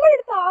 നമ്മുടെ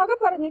അടുത്ത് ആകെ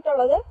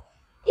പറഞ്ഞിട്ടുള്ളത്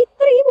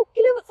ഇത്ര ഈ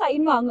ബുക്കിൽ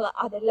സൈൻ വാങ്ങുക.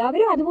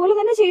 അതെല്ലാവരും അതുപോലെ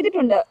തന്നെ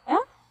ചെയ്തിട്ടുണ്ട്.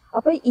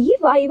 അപ്പൊ ഈ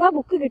വൈവ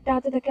ബുക്ക്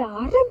കിട്ടാത്തതൊക്കെ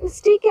ആരുടെ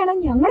മിസ്റ്റേക്കാണ്?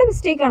 ഞങ്ങളുടെ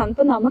മിസ്റ്റേക്കാണ്.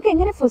 ഇപ്പൊ നമുക്ക്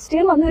എങ്ങനെ ഫസ്റ്റ്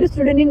ഇയർ വന്ന ഒരു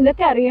സ്റ്റുഡന്റിന്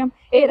ഇതൊക്കെ അറിയാം,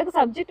 ഏതൊക്കെ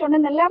സബ്ജക്ട്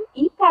ഉണ്ടെന്നെല്ലാം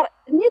ഈ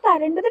പറഞ്ഞു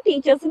തരേണ്ടത്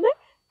ടീച്ചേഴ്സിന്റെ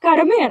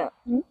കടമയാണ്.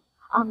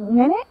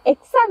 അങ്ങനെ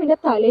എക്സാമിന്റെ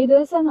തലേ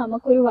ദിവസം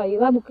നമുക്കൊരു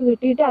വൈവ ബുക്ക്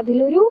കിട്ടിയിട്ട്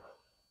അതിലൊരു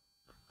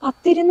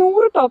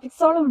 10-200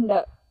 ടോപ്പിക്സോളം ഉണ്ട്.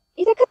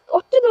 ഇതൊക്കെ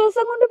ഒറ്റ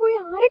ദിവസം കൊണ്ട് പോയി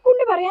ആരെ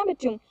കൊണ്ട് പറയാൻ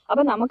പറ്റും?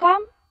 അപ്പൊ നമുക്ക് ആ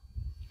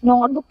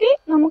നോട്ട്ബുക്കിൽ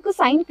നമുക്ക്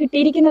സൈൻ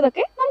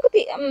കിട്ടിയിരിക്കുന്നതൊക്കെ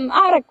നമുക്ക്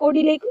ആ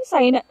റെക്കോർഡിലേക്കും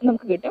സൈൻ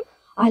നമുക്ക് കിട്ടും.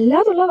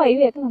 അല്ലാതുള്ള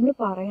വൈവയൊക്കെ നമ്മൾ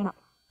പറയണം.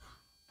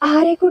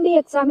 ആരെ കൊണ്ട് ഈ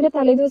എക്സാമിന്റെ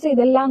തലേദിവസം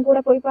ഇതെല്ലാം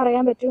കൂടെ പോയി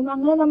പറയാൻ പറ്റും?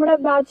 അങ്ങനെ നമ്മുടെ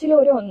ബാച്ചിൽ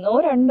ഒരു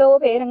 1-2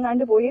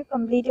 പേരെങ്ങാണ്ട് പോയി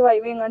കംപ്ലീറ്റ്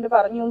വൈവ എങ്ങാണ്ട്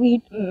പറഞ്ഞു.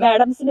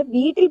 മാഡംസിന്റെ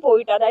വീട്ടിൽ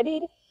പോയിട്ട്, അതായത്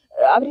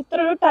അവർ ഇത്ര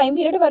ഒരു ടൈം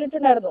പീരീഡ്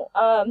പറഞ്ഞിട്ടുണ്ടായിരുന്നു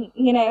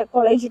ഇങ്ങനെ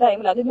കോളേജ്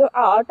ടൈമിൽ. അതിൽ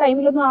ആ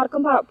ടൈമിലൊന്നും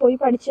ആർക്കും പോയി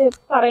പഠിച്ച്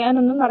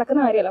പറയാനൊന്നും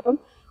നടക്കുന്ന കാര്യമല്ല. അപ്പം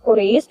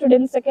കുറെ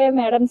സ്റ്റുഡൻസ് ഒക്കെ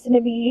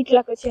മാഡംസിന്റെ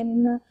വീട്ടിലൊക്കെ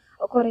ചെന്ന്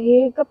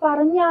കുറേയൊക്കെ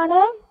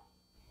പറഞ്ഞാണ്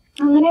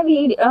അങ്ങനെ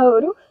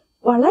ഒരു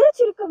വളരെ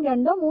ചുരുക്കം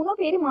 2-3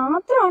 പേര്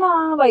മാത്രമാണ്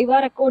ആ വൈവ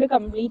റെക്കോർഡ്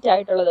കംപ്ലീറ്റ്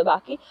ആയിട്ടുള്ളത്.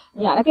 ബാക്കി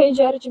ഞാനൊക്കെ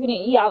വിചാരിച്ചു പിന്നെ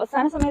ഈ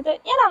അവസാന സമയത്ത്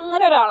ഞാൻ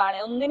അങ്ങനെ ഒരാളാണ്.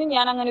 ഒന്നിനും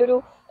ഞാൻ അങ്ങനെ ഒരു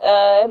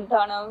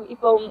എന്താണ്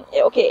ഇപ്പം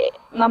ഓക്കെ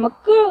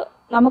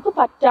നമുക്ക്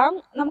പറ്റാം,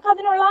 നമുക്ക്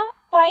അതിനുള്ള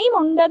ടൈം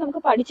ഉണ്ട്,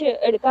 നമുക്ക് പഠിച്ച്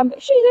എടുക്കാം.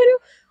 പക്ഷെ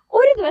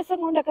ഒരു ദിവസം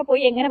കൊണ്ടൊക്കെ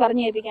പോയി എങ്ങനെ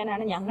പറഞ്ഞു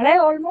കേൾപ്പിക്കാനാണ്?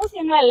 ഓൾമോസ്റ്റ്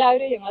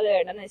ഞങ്ങളെല്ലാവരും ഞങ്ങളത്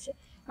വേണ്ടെന്ന് വെച്ച്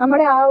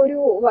നമ്മുടെ ആ ഒരു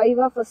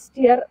viva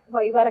first year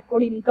viva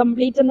record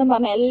incomplete എന്ന്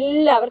പറഞ്ഞ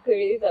എല്ലാവർക്കും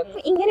എഴുതി തന്നു.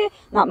 ഇങ്ങനെ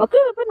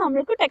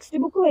നമ്മൾക്ക് ടെക്സ്റ്റ്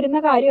ബുക്ക് വരുന്ന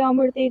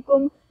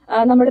കാര്യമാകുമ്പോഴത്തേക്കും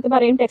നമ്മുടെ അടുത്ത്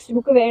പറയും ടെക്സ്റ്റ്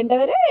ബുക്ക്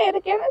വേണ്ടവര്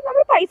ഏതൊക്കെയാണ്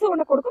നമ്മൾ പൈസ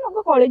കൊണ്ട് കൊടുക്കും,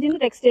 നമുക്ക് കോളേജിൽ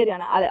നിന്ന് ടെക്സ്റ്റ്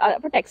തരികയാണ്.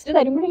 അപ്പൊ ടെക്സ്റ്റ്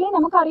തരുമ്പോഴേ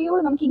നമുക്ക്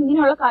അറിയുള്ളൂ നമുക്ക്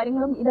ഇങ്ങനെയുള്ള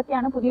കാര്യങ്ങളും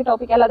ഇതൊക്കെയാണ് പുതിയ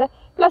ടോപ്പിക്. അല്ലാതെ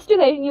 +2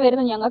 കഴിഞ്ഞ്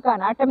വരുന്ന ഞങ്ങൾക്ക്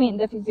അനാട്ടമി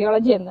എന്ത്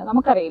ഫിസിയോളജി എന്ത്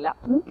നമുക്കറിയില്ല.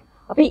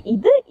 അപ്പൊ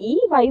ഈ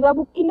വൈവ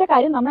ബുക്കിന്റെ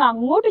കാര്യം നമ്മൾ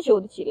അങ്ങോട്ട്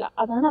ചോദിച്ചില്ല,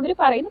 അതാണ് അവർ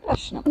പറയുന്ന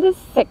പ്രശ്നം. ഇത്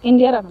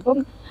സെക്കൻഡ് ഇയർ ആണ്. അപ്പം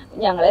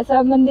ഞങ്ങളെ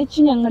സംബന്ധിച്ച്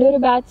ഞങ്ങളുടെ ഒരു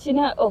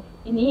ബാച്ചിന്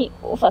ഇനി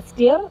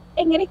ഫസ്റ്റ് ഇയർ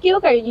എങ്ങനെയൊക്കെയോ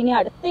കഴിഞ്ഞു, ഇനി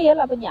അടുത്ത ഇയർ.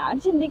 അപ്പൊ ഞാൻ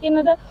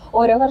ചിന്തിക്കുന്നത്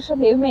ഓരോ വർഷം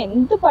ദൈവം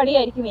എന്ത്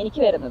പടിയായിരിക്കും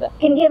എനിക്ക് വരുന്നത്.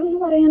 സെക്കൻഡ് ഇയർ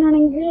എന്ന്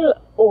പറയാനാണെങ്കിൽ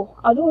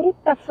അതൊരു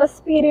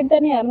ടഫസ്റ്റ് പീരീഡ്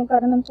തന്നെയായിരുന്നു.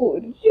 കാരണം നമുക്ക്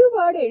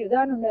ഒരുപാട്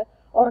എഴുതാനുണ്ട്.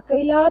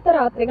 ഉറക്കമില്ലാത്ത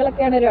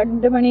രാത്രികളൊക്കെയാണ്.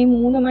 2 മണി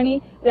 3 മണി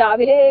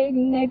രാവിലെ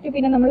എഴുന്നേറ്റ്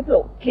പിന്നെ നമ്മൾ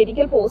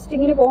ക്ലിനിക്കൽ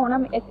പോസ്റ്റിങ്ങിന്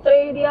പോകണം. എത്ര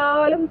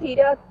എഴുതിയാലും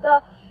തീരാത്ത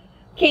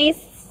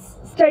കേസ്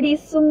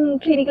സ്റ്റഡീസും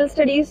ക്ലിനിക്കൽ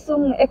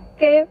സ്റ്റഡീസും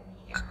ഒക്കെ.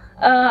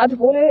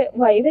 അതുപോലെ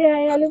വൈവ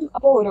ആയാലും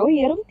അപ്പൊ ഓരോ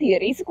ഇയറും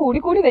തിയറീസ്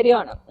കൂടിക്കൂടി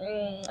വരികയാണ്.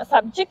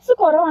 സബ്ജക്ട്സ്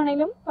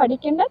കുറവാണെങ്കിലും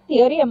പഠിക്കേണ്ട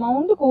തിയറി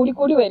എമൗണ്ട്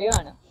കൂടിക്കൂടി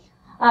വരികയാണ്.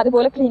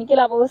 അതുപോലെ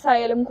ക്ലിനിക്കൽ അവേഴ്സ്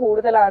ആയാലും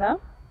കൂടുതലാണ്.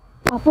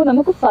 അപ്പോൾ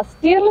നമുക്ക്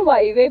ഫസ്റ്റ് ഇയറിൽ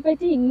വൈവയെ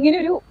പറ്റി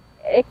ഇങ്ങനൊരു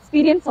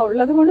എക്സ്പീരിയൻസ്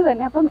ഉള്ളത് കൊണ്ട്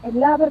തന്നെ അപ്പം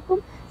എല്ലാവർക്കും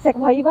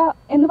വൈവ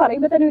എന്ന്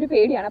പറയുമ്പോൾ തന്നെ ഒരു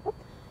പേടിയാണ്. അപ്പം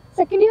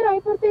സെക്കൻഡ് ഇയർ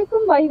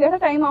ആയപ്പോഴത്തേക്കും വൈവയുടെ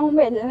ടൈം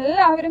ആകുമ്പോൾ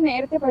എല്ലാവരും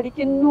നേരത്തെ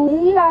പഠിക്കുന്നു,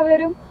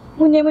 എല്ലാവരും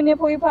മുന്നേ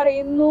പോയി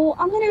പറയുന്നു.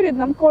 അങ്ങനെ ഒരു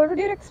നമുക്ക്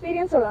ഓൾറെഡി ഒരു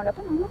എക്സ്പീരിയൻസ്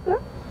ഉള്ളതുകൊണ്ട്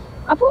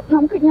അപ്പോൾ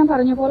നമുക്ക് ഞാൻ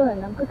പറഞ്ഞ പോലെ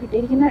തന്നെ നമുക്ക്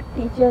കിട്ടിയിരിക്കുന്ന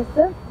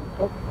ടീച്ചേഴ്സ്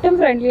ഒട്ടും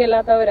ഫ്രണ്ട്ലി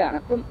അല്ലാത്തവരാണ്.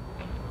 അപ്പം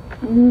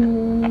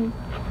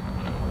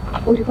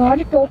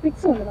ഒരുപാട്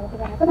ടോപ്പിക്സും ഉണ്ട് നമുക്ക്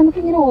പറയാം. അപ്പം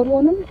നമുക്കിങ്ങനെ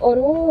ഓരോന്നും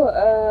ഓരോ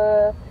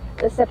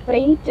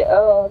സെപ്പറേറ്റ്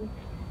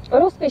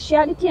ഓരോ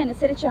സ്പെഷ്യാലിറ്റി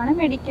അനുസരിച്ചാണ്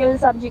മെഡിക്കൽ,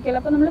 സർജിക്കൽ.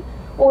 അപ്പൊ നമ്മൾ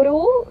ഓരോ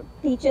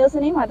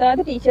ടീച്ചേഴ്സിനെയും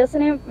അതായത്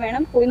ടീച്ചേഴ്സിനെയും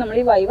വേണം പോയി നമ്മൾ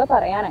ഈ വൈവ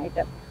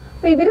പറയാനായിട്ട്.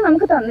 അപ്പൊ ഇവര്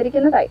നമുക്ക്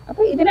തന്നിരിക്കുന്ന ടൈം,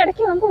 അപ്പൊ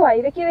ഇതിനിടയ്ക്ക് നമുക്ക്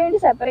വൈവയ്ക്ക് വേണ്ടി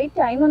സെപ്പറേറ്റ്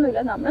ടൈം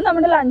ഒന്നുമില്ല. നമ്മൾ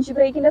നമ്മുടെ ലഞ്ച്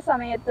ബ്രേക്കിന്റെ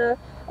സമയത്ത്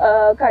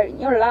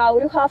കഴിഞ്ഞുള്ള ആ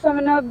ഒരു ഹാഫ്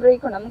ആൻ അവർ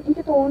ബ്രേക്ക് ഉണ്ട്.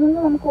 എനിക്ക് തോന്നുന്നു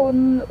നമുക്ക്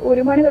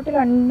 1 മണി തൊട്ട്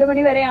 2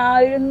 മണി വരെ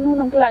ആയിരുന്നു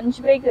നമുക്ക് ലഞ്ച്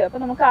ബ്രേക്ക്. അപ്പൊ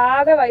നമുക്ക്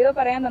ആകെ വൈവ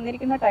പറയാൻ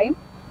തന്നിരിക്കുന്ന ടൈം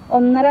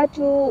 1:30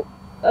 to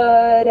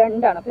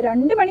 2 ആണ്. അപ്പൊ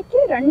 2 മണിക്ക്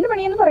 2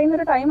 മണി എന്ന് പറയുന്ന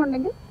ഒരു ടൈം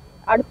ഉണ്ടെങ്കിൽ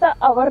അടുത്ത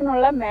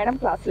അവറിനുള്ള മാഡം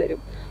ക്ലാസ് വരും.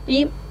 ഈ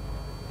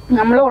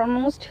നമ്മൾ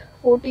ഓൾമോസ്റ്റ്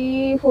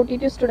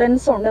 40-42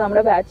 സ്റ്റുഡൻസ് ഉണ്ട്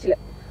നമ്മുടെ ബാച്ചിൽ.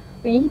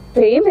 അപ്പൊ ഈ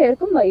ഇത്രയും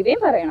പേർക്കും വൈവയും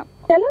പറയണം.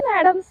 ചില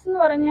മാഡംസ് എന്ന്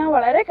പറഞ്ഞാൽ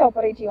വളരെ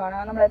കോപ്പറേറ്റീവ് ആണ്.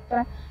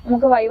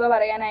 നമുക്ക് വൈവ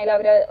പറയാനായാലും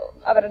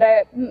അവരുടെ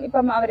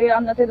ഇപ്പം അവര്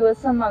അന്നത്തെ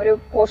ദിവസം അവര്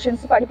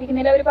പോർഷൻസ്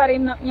പഠിപ്പിക്കുന്നതിൽ അവർ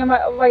പറയും ഞാൻ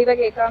വൈവ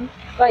കേൾക്കാം,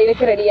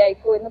 വൈവയ്ക്ക് റെഡി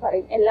ആയിക്കോ എന്ന്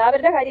പറയും.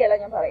 എല്ലാവരുടെ കാര്യമല്ല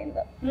ഞാൻ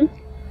പറയുന്നത്.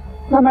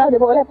 നമ്മൾ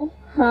അതുപോലെ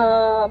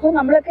അപ്പൊ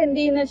നമ്മളൊക്കെ എന്ത്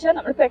ചെയ്യുന്ന വെച്ചാൽ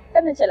നമ്മൾ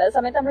പെട്ടെന്ന് ചില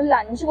സമയത്ത് നമ്മൾ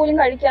ലഞ്ച് പോലും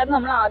കഴിക്കാതെ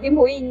നമ്മൾ ആദ്യം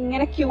പോയി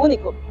ഇങ്ങനെ ക്യൂ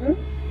നിൽക്കും.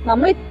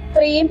 നമ്മൾ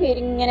ഇത്രയും പേര്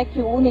ഇങ്ങനെ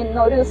ക്യൂ നിന്ന്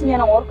ഒരു ദിവസം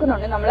ഞാൻ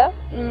ഓർക്കുന്നുണ്ട്. നമ്മള്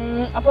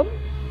അപ്പം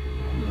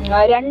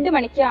 2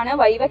 മണിക്കാണ്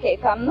വൈവ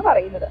കേൾക്കാം എന്ന്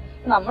പറയുന്നത്.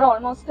 നമ്മൾ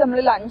ഓൾമോസ്റ്റ് നമ്മൾ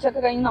ലഞ്ചൊക്കെ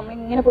കഴിഞ്ഞ് നമ്മൾ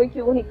ഇങ്ങനെ പോയി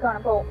ക്യൂ നിൽക്കുകയാണ്.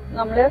 അപ്പൊ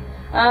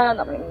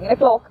നമ്മളിങ്ങനെ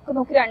ക്ലോക്ക് ഒക്കെ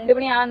നോക്കി 2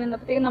 മണി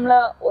നിന്നപ്പോഴത്തേക്കും നമ്മൾ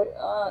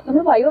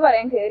വൈവ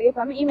പറയാൻ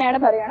കയറിയപ്പം ഈ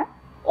മാഡം പറയാണ്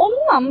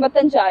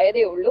 1:55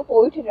 ആയതേ ഉള്ളൂ,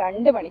 പോയിട്ട്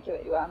 2 മണിക്ക്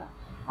വരുവാന്ന്.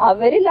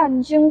 അവര്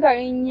ലഞ്ചും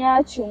കഴിഞ്ഞ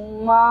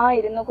ചുമ്മാ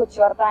ഇരുന്ന് കൊച്ചു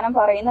വർത്താനം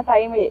പറയുന്ന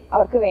ടൈമിൽ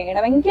അവർക്ക്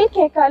വേണമെങ്കിൽ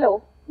കേൾക്കാലോ.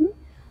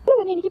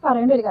 തന്നെ എനിക്ക്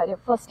പറയേണ്ട ഒരു കാര്യം,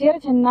 ഫസ്റ്റ് ഇയർ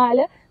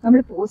ചെന്നാല് നമ്മൾ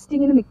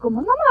പോസ്റ്റിങ്ങിന്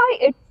നിൽക്കുമ്പോൾ നമ്മൾ ആ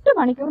 8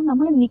 മണിക്കൂർ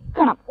നമ്മൾ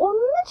നിൽക്കണം.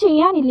 ഒന്നും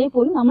ചെയ്യാനില്ലേ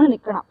പോലും നമ്മൾ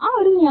നിൽക്കണം. ആ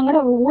ഒരു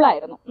ഞങ്ങളുടെ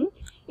റൂളായിരുന്നു.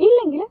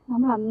 ഇല്ലെങ്കിൽ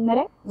നമ്മൾ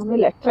അന്നേരം നമ്മൾ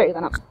ലെറ്റർ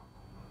എഴുതണം.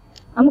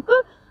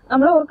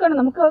 നമ്മൾ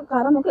ഓർക്കണം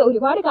കാരണം നമുക്ക്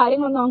ഒരുപാട്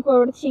കാര്യങ്ങളൊന്നും നമുക്ക്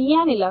അവിടെ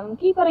ചെയ്യാനില്ല.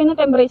 നമുക്ക് ഈ പറയുന്ന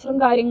ടെമ്പറേച്ചറും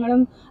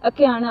കാര്യങ്ങളും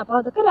ഒക്കെയാണ്. അപ്പൊ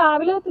അതൊക്കെ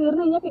രാവിലെ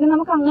തീർന്നു കഴിഞ്ഞാൽ പിന്നെ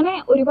നമുക്ക് അങ്ങനെ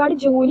ഒരുപാട്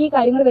ജോലി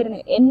കാര്യങ്ങൾ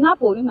വരുന്നില്ല. എന്നാൽ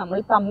പോലും നമ്മൾ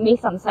തമ്മിൽ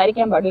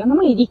സംസാരിക്കാൻ പാടില്ല,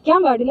 നമ്മൾ ഇരിക്കാൻ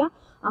പാടില്ല.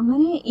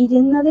 അങ്ങനെ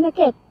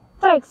ഇരുന്നതിനൊക്കെ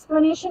എത്ര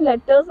എക്സ്പ്ലനേഷൻ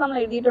ലെറ്റേഴ്സ് നമ്മൾ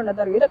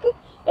എഴുതിയിട്ടുണ്ടെന്ന് അറിയും. ഇതൊക്കെ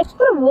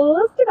എത്ര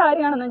വേസ്റ്റ്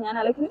കാര്യമാണെന്ന് ഞാൻ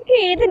ആലോചിക്കുന്നത്. ഇതൊക്കെ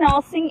ഏത്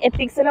നഴ്സിംഗ്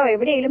എത്തിക്സിലോ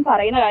എവിടെയെങ്കിലും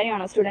പറയുന്ന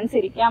കാര്യമാണോ സ്റ്റുഡൻസ്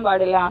ഇരിക്കാൻ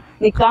പാടില്ല,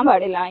 നിൽക്കാൻ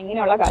പാടില്ല,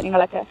 ഇങ്ങനെയുള്ള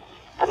കാര്യങ്ങളൊക്കെ?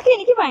 അതൊക്കെ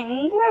എനിക്ക്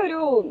ഭയങ്കര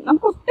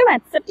നമുക്ക് ഒട്ടും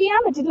അക്സെപ്റ്റ് ചെയ്യാൻ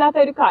പറ്റില്ലാത്ത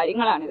ഒരു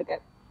കാര്യങ്ങളാണ് ഇതൊക്കെ.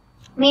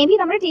 മേ ബി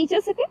നമ്മുടെ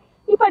ടീച്ചേഴ്സൊക്കെ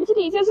ഈ പഠിച്ച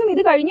ടീച്ചേഴ്സും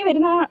ഇത് കഴിഞ്ഞ്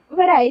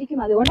വരുന്നവരായിരിക്കും.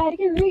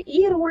 അതുകൊണ്ടായിരിക്കും ഇവർ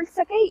ഈ റൂൾസ്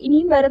ഒക്കെ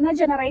ഇനിയും വരുന്ന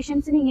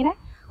ജനറേഷൻസിന് ഇങ്ങനെ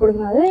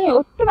കൊടുക്കുന്നത്. അത്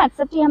ഒട്ടും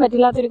അക്സെപ്റ്റ് ചെയ്യാൻ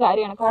പറ്റില്ലാത്തൊരു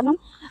കാര്യമാണ്. കാരണം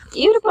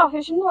ഈ ഒരു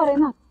പ്രൊഫഷൻ എന്ന്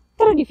പറയുന്നത്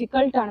അത്ര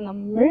ഡിഫിക്കൾട്ടാണ്.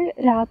 നമ്മൾ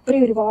രാത്രി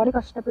ഒരുപാട്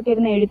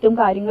കഷ്ടപ്പെട്ടിരുന്ന എഴുത്തും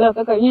കാര്യങ്ങളും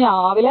ഒക്കെ കഴിഞ്ഞ്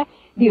രാവിലെ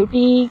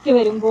ഡ്യൂട്ടിക്ക്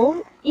വരുമ്പോൾ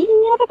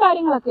ഇങ്ങനത്തെ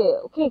കാര്യങ്ങളൊക്കെ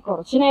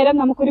കുറച്ചു നേരം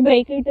നമുക്കൊരു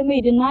ബ്രേക്ക് കിട്ടുമ്പോൾ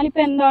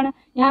ഇരുന്നാലിപ്പോ എന്താണ്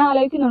ഞാൻ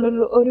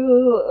ആലോചിക്കുന്നുണ്ട്. ഒരു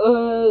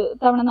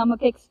തവണ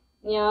നമുക്ക്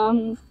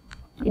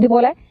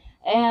ഇതുപോലെ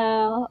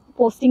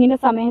പോസ്റ്റിങ്ങിന്റെ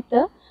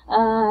സമയത്ത്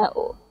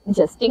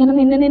ജസ്റ്റ്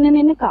ഇങ്ങനെ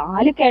നിന്ന്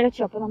കാല്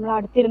കിഴച്ചു. അപ്പൊ നമ്മൾ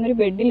അടുത്തിരുന്നൊരു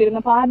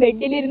ബെഡിലിരുന്നപ്പോ ആ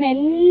ബെഡിലിരുന്ന്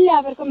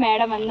എല്ലാവർക്കും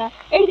മാഡം വന്ന്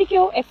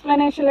എഴുതിക്കോ,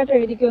 എക്സ്പ്ലനേഷൻ ലെറ്റർ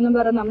എഴുതിക്കോ എന്നും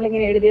പറഞ്ഞ്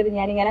നമ്മളിങ്ങനെ എഴുതിയത്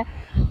ഞാനിങ്ങനെ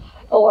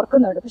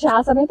ഓർക്കുന്നുണ്ട്. പക്ഷെ ആ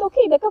സമയത്തൊക്കെ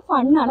ഇതൊക്കെ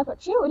ഫണ്ണാണ്,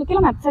 പക്ഷെ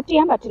ഒരിക്കലും അക്സെപ്റ്റ്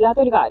ചെയ്യാൻ പറ്റില്ലാത്ത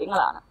ഒരു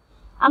കാര്യങ്ങളാണ്.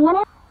 അങ്ങനെ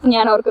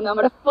ഞാൻ ഓർക്കുന്നു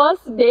നമ്മുടെ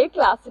ഫസ്റ്റ് ഡേ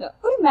ക്ലാസ്സിന്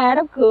ഒരു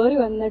മാഡം കയറി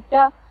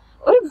വന്നിട്ട്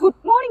ഒരു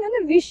ഗുഡ് മോർണിംഗ് ഒന്ന്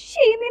വിഷ്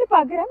ചെയ്യുന്നതിന്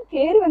പകരം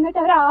കയറി വന്നിട്ട്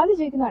അവർ ആദ്യം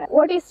ചോദിക്കുന്നതാണ്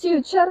വാട്ട് ഈസ്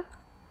ഫ്യൂച്ചർ.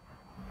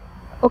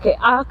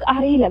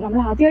 അറിയില്ല, നമ്മൾ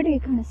ആദ്യമായിട്ട്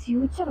കേൾക്കുകയാണ്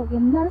ഫ്യൂച്ചർ.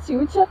 എന്താണ്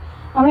ഫ്യൂച്ചർ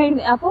നമ്മൾ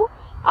എഴുതി. അപ്പോൾ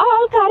ആ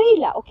ആൾക്ക്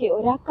അറിയില്ല.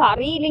 ഒരാൾക്ക്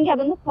അറിയില്ലെങ്കിൽ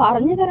അതൊന്ന്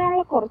പറഞ്ഞു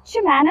തരാനുള്ള കുറച്ച്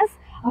മാനേഴ്സ്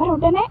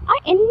അവരുടനെ ആ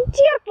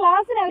എൻറ്റിയർ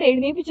ക്ലാസ്സിനെ അവർ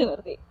എഴുന്നേപ്പിച്ചു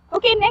നിർത്തി.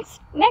 ഓക്കെ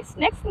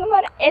നെക്സ്റ്റ് എന്ന്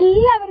പറഞ്ഞാൽ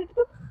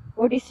എല്ലാവരുടെ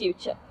വാട്ട് ഈസ്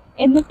ഫ്യൂച്ചർ.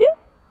 എന്നിട്ട്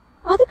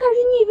അത്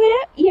കഴിഞ്ഞ് ഇവര്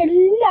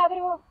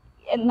എല്ലാവരും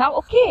എന്നാ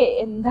ഓക്കെ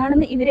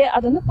എന്താണെന്ന് ഇവര്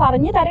അതൊന്ന്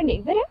പറഞ്ഞു തരണ്ടേ.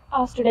 ഇവര് ആ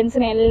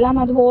സ്റ്റുഡൻസിനെ എല്ലാം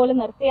അതുപോലെ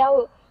നിർത്തി ആ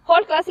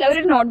ഹോൾ ക്ലാസ്സിൽ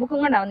അവരൊരു നോട്ട്ബുക്കും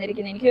കൊണ്ടാണ്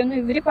വന്നിരിക്കുന്നത്. എനിക്ക്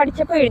തോന്നുന്നു ഇവര്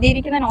പഠിച്ചപ്പോൾ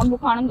എഴുതിയിരിക്കുന്ന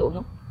നോട്ട്ബുക്കാണെന്ന്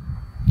തോന്നുന്നു.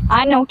 ആ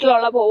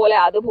നോട്ടിലുള്ള പോലെ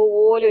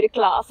അതുപോലെ ഒരു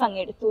ക്ലാസ് അങ്ങ്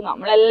എടുത്തു.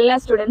 നമ്മളെല്ലാം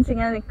സ്റ്റുഡൻസ്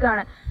ഇങ്ങനെ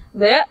നിൽക്കുകയാണ്.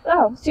 ഇവര്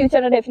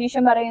ഫ്യൂച്ചറിന്റെ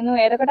ഡെഫിനിഷൻ പറയുന്നു,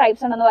 ഏതൊക്കെ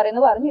ടൈപ്സ് ആണെന്ന്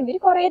പറഞ്ഞു ഇവര്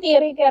കുറെ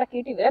തിയറി ഒക്കെ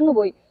ഇറക്കിയിട്ട് ഇവരങ്ങ്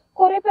പോയി.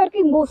 കുറെ പേർക്ക്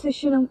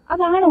ഇമ്പോസിഷനും.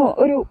 അതാണോ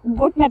ഒരു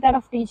ഗുഡ് മെത്തേഡ്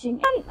ഓഫ് ടീച്ചിങ്?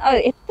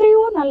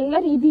 എത്രയോ നല്ല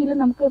രീതിയിൽ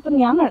നമുക്ക് ഇപ്പം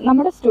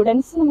നമ്മുടെ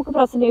സ്റ്റുഡൻസ് നമുക്ക്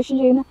പ്രസന്റേഷൻ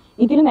ചെയ്യുന്ന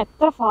ഇതിലും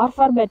എത്ര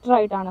ഫാർ ബെറ്റർ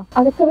ആയിട്ടാണ്.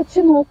 അതൊക്കെ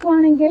വെച്ച്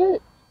നോക്കുവാണെങ്കിൽ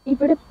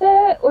ഇവിടുത്തെ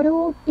ഒരു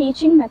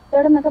ടീച്ചിങ്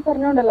മെത്തേഡ് എന്നൊക്കെ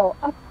പറഞ്ഞോണ്ടല്ലോ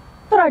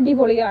അത്ര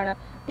അടിപൊളിയാണ്.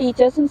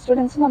 ടീച്ചേഴ്സും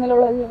സ്റ്റുഡൻസും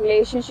തമ്മിലുള്ള ഒരു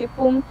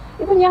റിലേഷൻഷിപ്പും.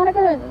 ഇപ്പം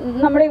ഞാനൊക്കെ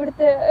നമ്മുടെ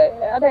ഇവിടുത്തെ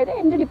അതായത്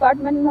എൻ്റെ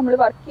ഡിപ്പാർട്ട്മെന്റിൽ നമ്മൾ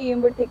വർക്ക്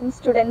ചെയ്യുമ്പോഴത്തേക്കും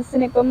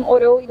സ്റ്റുഡൻസിന് ഇപ്പം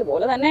ഓരോ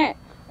ഇതുപോലെ തന്നെ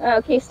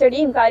കേസ്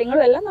സ്റ്റഡിയും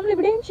കാര്യങ്ങളും എല്ലാം നമ്മൾ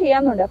ഇവിടെയും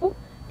ചെയ്യാറുണ്ട്. അപ്പം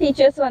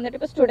ടീച്ചേഴ്സ് വന്നിട്ട്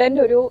ഇപ്പൊ സ്റ്റുഡന്റ്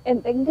ഒരു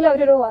എന്തെങ്കിലും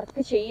അവരൊരു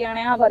വർക്ക്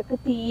ചെയ്യുകയാണെങ്കിൽ ആ വർക്ക്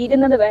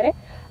തീരുന്നത് വരെ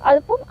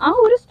അതിപ്പം ആ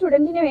ഒരു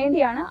സ്റ്റുഡന്റിന്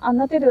വേണ്ടിയാണ്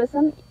അന്നത്തെ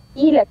ദിവസം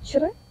ഈ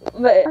ലെക്ചർ.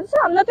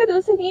 അന്നത്തെ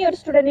ദിവസം ഈ ഒരു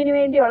സ്റ്റുഡന്റിന്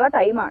വേണ്ടിയുള്ള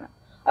ടൈമാണ്.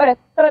 അവർ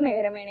എത്ര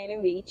നേരം വേണേലും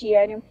വെയിറ്റ്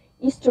ചെയ്യാനും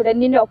ഈ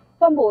സ്റ്റുഡന്റിന്റെ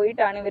ഒപ്പം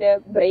പോയിട്ടാണ് ഇവര്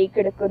ബ്രേക്ക്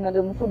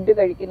എടുക്കുന്നതും ഫുഡ്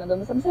കഴിക്കുന്നതും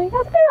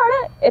സംസാരിക്കുന്നത്. അതൊക്കെയാണ്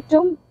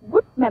ഏറ്റവും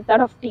ഗുഡ്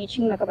മെത്തേഡ് ഓഫ്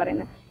ടീച്ചിങ് എന്നൊക്കെ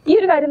പറയുന്നത്. ഈ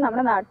ഒരു കാര്യം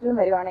നമ്മുടെ നാട്ടിലും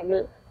വരുവാണെങ്കിൽ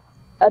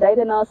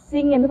അതായത്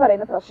നഴ്സിംഗ് എന്ന്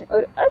പറയുന്ന പ്രൊഫഷൻ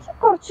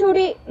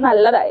കുറച്ചുകൂടി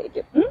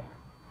നല്ലതായിരിക്കും.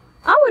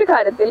 ആ ഒരു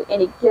കാര്യത്തിൽ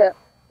എനിക്ക്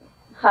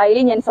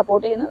ഹൈലി ഞാൻ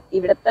സപ്പോർട്ട് ചെയ്യുന്നു.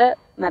 ഇവിടുത്തെ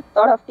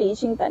മെത്തേഡ് ഓഫ്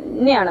ടീച്ചിങ്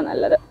തന്നെയാണ്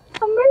നല്ലത്.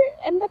 നമ്മൾ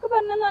എന്തൊക്കെ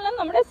പറഞ്ഞാലും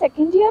നമ്മുടെ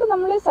സെക്കൻഡ് ഇയർ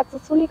നമ്മൾ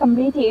സക്സസ്ഫുള്ളി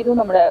കംപ്ലീറ്റ് ചെയ്തു.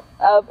 നമ്മുടെ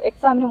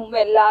എക്സാമിന് മുമ്പ്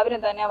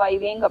എല്ലാവരും തന്നെ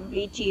വൈവേയും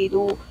കംപ്ലീറ്റ്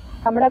ചെയ്തു.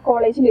 നമ്മുടെ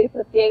കോളേജിന്റെ ഒരു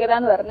പ്രത്യേകത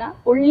എന്ന് പറഞ്ഞാൽ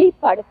ഉള്ളി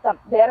പഠിത്തം,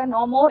 വേറെ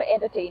നോ മോർ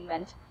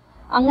എന്റർടൈൻമെന്റ്.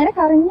 അങ്ങനെ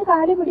കറിഞ്ഞ്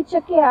കാല്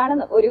പിടിച്ചൊക്കെയാണ്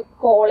ഒരു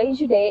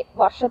കോളേജ് ഡേ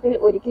വർഷത്തിൽ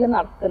ഒരിക്കലും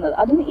നടക്കുന്നത്.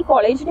 അതും ഈ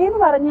കോളേജ് ഡേ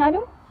എന്ന്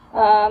പറഞ്ഞാലും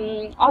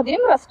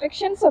അതിനും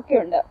റെസ്ട്രിക്ഷൻസ് ഒക്കെ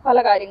ഉണ്ട് പല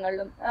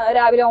കാര്യങ്ങളിലും.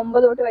 രാവിലെ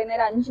 9 തൊട്ട്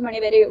വൈകുന്നേരം 5 മണി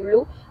വരെ ഉള്ളൂ.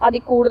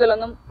 അതിൽ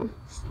കൂടുതലൊന്നും.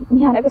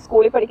 ഞാനൊക്കെ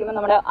സ്കൂളിൽ പഠിക്കുമ്പോൾ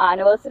നമ്മുടെ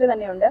ആനിവേഴ്സറി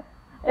തന്നെയുണ്ട്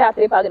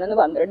രാത്രി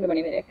 11-12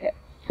 മണി വരെയൊക്കെ.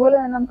 അതുപോലെ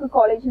തന്നെ നമുക്ക്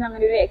കോളേജിന്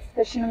അങ്ങനെ ഒരു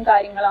എക്സ്കർഷനും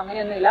കാര്യങ്ങളും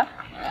അങ്ങനെയൊന്നുമില്ല.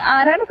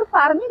 ആരാടൊക്കെ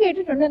പറഞ്ഞു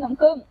കേട്ടിട്ടുണ്ട്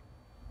നമുക്ക്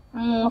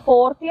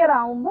 4th ഇയർ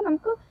ആവുമ്പോൾ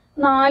നമുക്ക്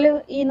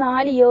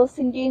 4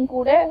 ഇയേഴ്സിന്റെയും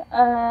കൂടെ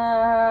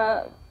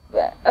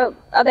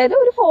അതായത്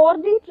ഒരു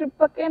 4D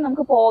ട്രിപ്പൊക്കെ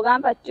നമുക്ക് പോകാൻ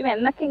പറ്റും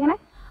എന്നൊക്കെ ഇങ്ങനെ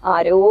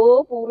ആരോ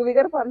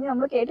പൂർവികർ പറഞ്ഞ്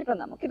നമ്മൾ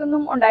കേട്ടിട്ടുണ്ട്.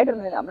 നമുക്കിതൊന്നും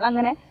ഉണ്ടായിട്ടൊന്നുമില്ല.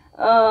 നമ്മളങ്ങനെ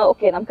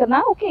ഓക്കെ നമുക്കെന്നാ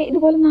ഓക്കെ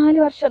ഇതുപോലെ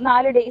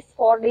 4 days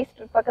 4 days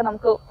ട്രിപ്പൊക്കെ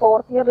നമുക്ക്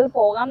 4th ഇയറിൽ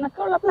പോകാം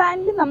എന്നൊക്കെ ഉള്ള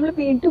പ്ലാനിൽ നമ്മൾ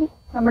വീണ്ടും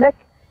നമ്മുടെ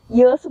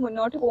ഇയേഴ്സ്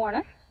മുന്നോട്ട്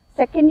പോവാണ്.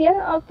 സെക്കൻഡ് ഇയർ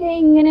ഒക്കെ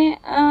ഇങ്ങനെ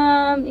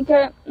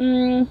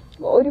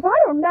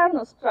ഒരുപാട്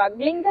ഉണ്ടായിരുന്നു.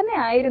 സ്ട്രഗ്ലിംഗ് തന്നെ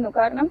ആയിരുന്നു.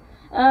 കാരണം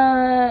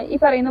ഈ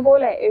പറയുന്ന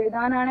പോലെ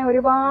എഴുതാനാണ്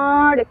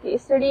ഒരുപാട്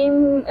കേസ് സ്റ്റഡിയും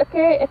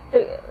ഒക്കെ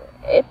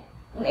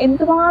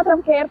എന്തുമാത്രം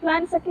കെയർ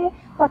പ്ലാൻസ് ഒക്കെ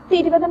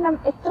 10-20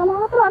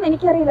 എത്രമാത്രമാണെന്ന്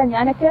എനിക്കറിയില്ല.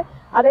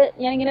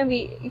 ഞാനിങ്ങനെ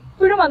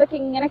ഇപ്പോഴും അതൊക്കെ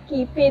ഇങ്ങനെ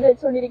കീപ്പ് ചെയ്ത്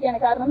വെച്ചുകൊണ്ടിരിക്കുകയാണ്.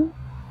 കാരണം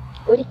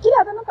ഒരിക്കലും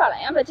അതൊന്നും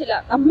കളയാൻ പറ്റില്ല.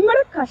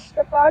 നമ്മുടെ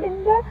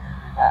കഷ്ടപ്പാടിന്റെ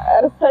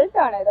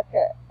റിസൾട്ടാണ്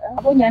ഇതൊക്കെ.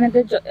 അപ്പോൾ ഞാനത്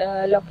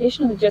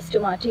ലൊക്കേഷൻ ഒന്ന് ജസ്റ്റ്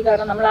മാറ്റി.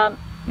 കാരണം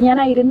ഞാൻ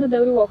ഇരുന്നത്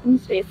ഒരു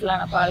വാക്കിംഗ്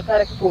സ്പേസിലാണ്. അപ്പോൾ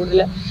ആൾക്കാരൊക്കെ കൂടുതൽ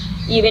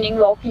ഈവനിങ്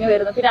വാക്കിന്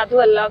വരുന്നു. പിന്നെ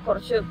അതുമല്ല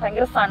കുറച്ച്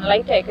ഭയങ്കര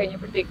സൺലൈറ്റ് ആയി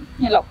കഴിഞ്ഞപ്പോഴത്തേക്കും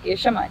ഞാൻ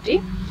ലൊക്കേഷൻ മാറ്റി.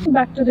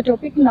 Back to the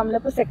topic.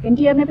 നമ്മളിപ്പോൾ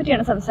സെക്കൻഡ് ഇയറിനെ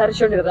പറ്റിയാണ്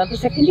സംസാരിച്ചുകൊണ്ടിരുന്നത്. അപ്പോൾ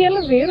സെക്കൻഡ്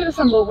ഇയറിൽ വേറൊരു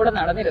സംഭവം കൂടെ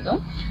നടന്നിരുന്നു.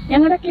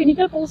 ഞങ്ങളുടെ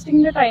ക്ലിനിക്കൽ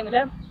പോസ്റ്റിങ്ങിന്റെ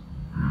ടൈമില്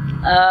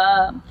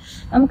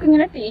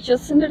നമുക്കിങ്ങനെ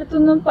ടീച്ചേഴ്സിന്റെ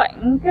അടുത്തൊന്നും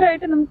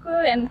ഭയങ്കരമായിട്ട് നമുക്ക്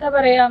എന്താ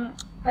പറയാ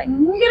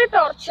ഭയങ്കര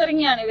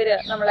ടോർച്ചറിങ് ആണ് ഇവര്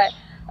നമ്മളെ.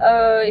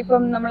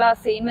 ഇപ്പം നമ്മൾ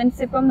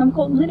അസൈൻമെന്റ്സ് ഇപ്പം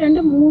നമുക്ക് 1,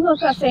 2, 3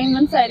 ഒക്കെ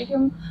അസൈൻമെന്റ്സ്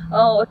ആയിരിക്കും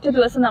ഒറ്റ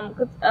ദിവസം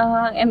നമുക്ക്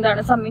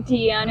സബ്മിറ്റ്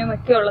ചെയ്യാനും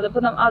ഒക്കെ ഉള്ളത്.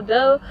 ഇപ്പൊ അത്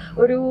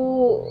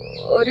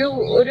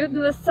ഒരു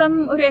ദിവസം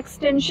ഒരു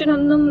എക്സ്റ്റൻഷൻ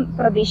ഒന്നും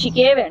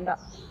പ്രതീക്ഷിക്കേ വേണ്ട.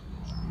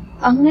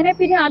 അങ്ങനെ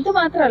പിന്നെ അത്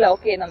മാത്രമല്ല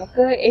ഓക്കെ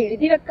നമുക്ക്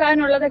എഴുതി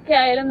വെക്കാനുള്ളതൊക്കെ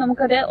ആയാലും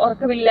നമുക്കത്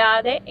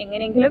ഉറക്കമില്ലാതെ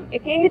എങ്ങനെയെങ്കിലും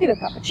ഒക്കെ എഴുതി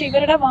വെക്കാം. പക്ഷെ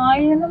ഇവരുടെ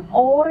വായിൽ നിന്നും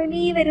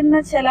ഓറലി വരുന്ന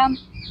ചില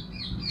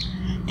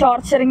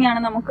ടോർച്ചറിങ്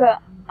ആണ് നമുക്ക്.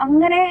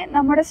 അങ്ങനെ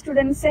നമ്മുടെ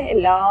സ്റ്റുഡൻസ്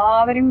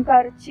എല്ലാവരും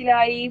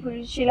കരച്ചിലായി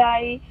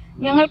പുഴിച്ചിലായി.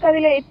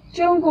 ഞങ്ങൾക്കതിൽ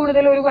ഏറ്റവും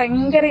കൂടുതൽ ഒരു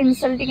ഭയങ്കര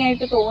ഇൻസൾട്ടിങ്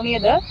ആയിട്ട്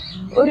തോന്നിയത്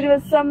ഒരു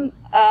ദിവസം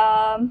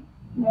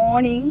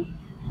മോർണിംഗ്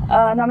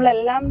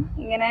നമ്മളെല്ലാം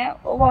ഇങ്ങനെ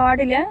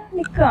വാർഡില്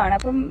നിൽക്കുകയാണ്.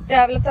 അപ്പം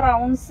രാവിലത്തെ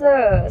റൗണ്ട്സ്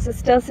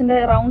സിസ്റ്റേഴ്സിന്റെ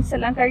റൗണ്ട്സ്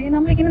എല്ലാം കഴിഞ്ഞ്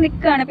നമ്മളിങ്ങനെ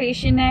നിൽക്കുകയാണ്.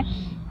 പേഷ്യന്റിനെ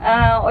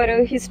ഒരു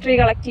ഹിസ്റ്ററി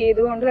കളക്ട്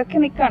ചെയ്തുകൊണ്ടൊക്കെ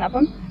നിൽക്കുകയാണ്.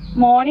 അപ്പം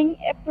മോർണിംഗ്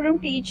എപ്പോഴും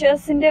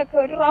ടീച്ചേഴ്സിന്റെ ഒക്കെ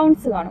ഒരു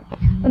റൗണ്ട്സ് കാണും.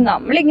 അപ്പം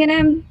നമ്മളിങ്ങനെ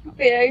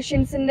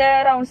പേഷ്യൻസിന്റെ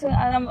റൗണ്ട്സ്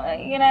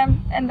ഇങ്ങനെ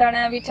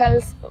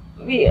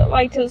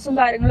വൈറ്റൽസും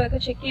കാര്യങ്ങളും ഒക്കെ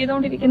ചെക്ക്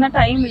ചെയ്തുകൊണ്ടിരിക്കുന്ന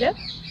ടൈമില്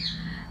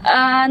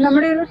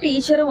നമ്മുടെ ഒരു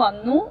ടീച്ചർ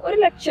വന്നു, ഒരു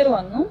ലെക്ചർ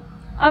വന്നു.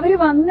 അവര്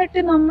വന്നിട്ട്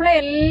നമ്മളെ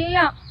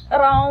എല്ലാം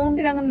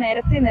റൗണ്ടിനങ്ങ്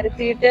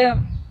നിരത്തിയിട്ട്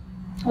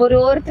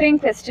ഓരോരുത്തരെയും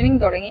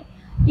ക്വസ്റ്റ്യനിങ് തുടങ്ങി.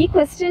 ഈ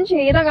ക്വസ്റ്റ്യൻ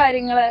ചെയ്ത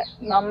കാര്യങ്ങള്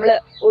നമ്മള്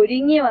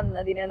ഒരുങ്ങി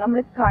വന്നതിന്, നമ്മൾ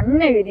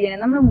കണ്ണെഴുതിയതിന്,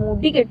 നമ്മൾ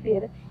മുടി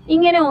കെട്ടിയത്,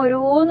 ഇങ്ങനെ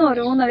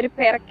ഓരോന്നോരോന്ന് അവർ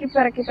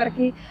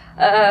പിറക്കി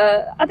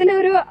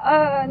അതിലൊരു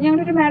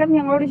ഞങ്ങളുടെ ഒരു മാഡം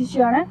ഞങ്ങളോട്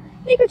ചോദിച്ചാണ്,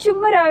 നീക്ക്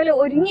ചുമ്മാ രാവിലെ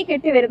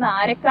ഒരുങ്ങിക്കെട്ടി വരുന്ന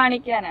ആരെ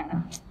കാണിക്കാനാണ്?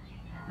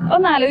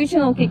 ഒന്ന് ആലോചിച്ച്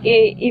നോക്കിക്കേ,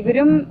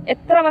 ഇവരും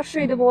എത്ര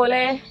വർഷം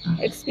ഇതുപോലെ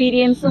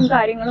എക്സ്പീരിയൻസും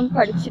കാര്യങ്ങളും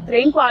പഠിച്ച്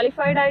ഇത്രയും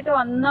ക്വാളിഫൈഡ് ആയിട്ട്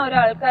വന്ന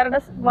ഒരാൾക്കാരുടെ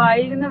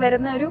വായിൽ നിന്ന്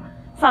വരുന്ന ഒരു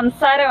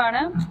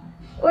സംസാരമാണ്.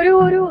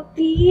 ഒരു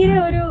തീരെ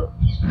ഒരു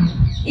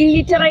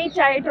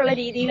ഇല്ലിറ്ററേറ്റ് ആയിട്ടുള്ള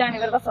രീതിയിലാണ്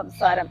ഇവരുടെ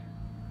സംസാരം.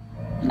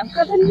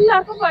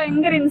 നമുക്കതെല്ലാവർക്കും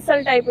ഭയങ്കര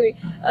ഇൻസൾട്ട് ആയി പോയി.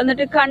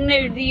 എന്നിട്ട്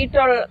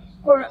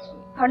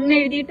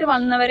കണ്ണെഴുതിയിട്ട്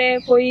വന്നവരെ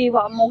പോയി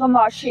മുഖം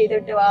വാഷ്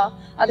ചെയ്തിട്ട് വാ,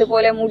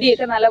 അതുപോലെ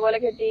മുടിയൊക്കെ നല്ലപോലെ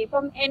കെട്ടി.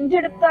 ഇപ്പം എന്റെ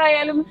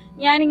അടുത്തായാലും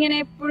ഞാനിങ്ങനെ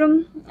എപ്പോഴും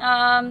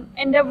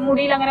എന്റെ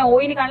മുടിയിൽ അങ്ങനെ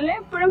ഓയിൽ കാണില്ല,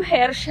 എപ്പോഴും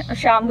ഹെയർ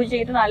ഷാമ്പു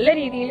ചെയ്ത് നല്ല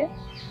രീതിയിൽ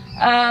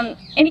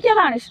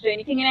എനിക്കതാണ് ഇഷ്ടം.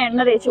 എനിക്കിങ്ങനെ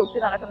എണ്ണ തേച്ച് ഒട്ടി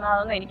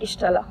നടക്കുന്നതൊന്നും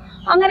എനിക്കിഷ്ടമല്ല.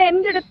 അങ്ങനെ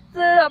എൻ്റെ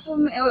അടുത്ത് അപ്പം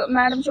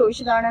മാഡം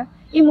ചോദിച്ചതാണ്,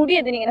 ഈ മുടി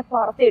എന്തിനിങ്ങനെ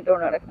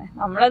പറത്തിയിട്ടുകൊണ്ട് നടക്കുന്നത്?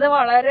 നമ്മളത്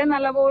വളരെ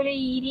നല്ലപോലെ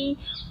ഈരി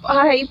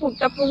ഈ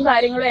പുട്ടപ്പും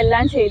കാര്യങ്ങളും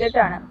എല്ലാം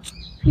ചെയ്തിട്ടാണ്.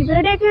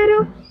 ഇവരുടെയൊക്കെ ഒരു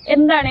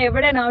എന്താണ്,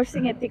 എവിടെ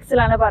നഴ്സിംഗ്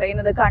എത്തിക്സിലാണ്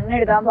പറയുന്നത്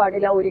കണ്ണെഴുതാൻ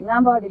പാടില്ല,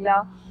 ഒരുങ്ങാൻ പാടില്ല,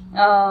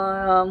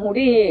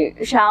 മുടി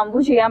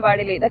ഷാമ്പു ചെയ്യാൻ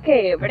പാടില്ല? ഇതൊക്കെ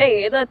എവിടെ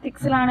ഏത്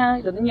എത്തിക്സിലാണ്?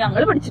 ഇതൊന്നും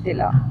ഞങ്ങൾ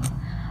പഠിച്ചിട്ടില്ല.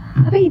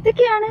 അപ്പൊ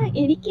ഇതൊക്കെയാണ്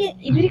എനിക്ക്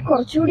ഇവര്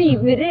കുറച്ചുകൂടി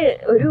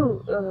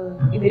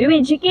ഇവരും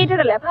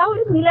എഡ്യൂക്കേറ്റഡ് അല്ലേ, അപ്പൊ ആ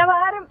ഒരു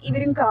നിലവാരം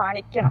ഇവരും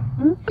കാണിക്കണം.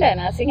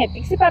 നഴ്സിംഗ്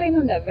എത്തിക്സ്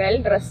പറയുന്നുണ്ട് വെൽ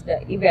ഡ്രസ്ഡ്.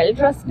 ഈ വെൽ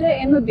ഡ്രസ്ഡ്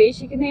എന്ന്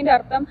ഉദ്ദേശിക്കുന്നതിന്റെ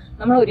അർത്ഥം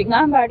നമ്മൾ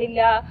ഒരുങ്ങാൻ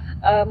പാടില്ല,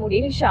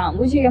 മുടിയിൽ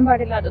ഷാമ്പു ചെയ്യാൻ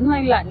പാടില്ല, അതൊന്നും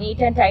അല്ല.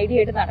 നീറ്റ് ആൻഡ് ടൈഡി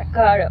ആയിട്ട്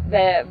നടക്കുക,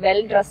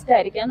 വെൽ ഡ്രസ്ഡ്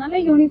ആയിരിക്കുക, നല്ല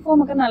യൂണിഫോം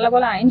ഒക്കെ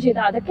നല്ലപോലെ അയൺ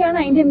ചെയ്ത്, അതൊക്കെയാണ്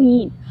അതിന്റെ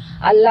മീൻ.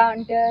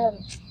 അല്ലാണ്ട്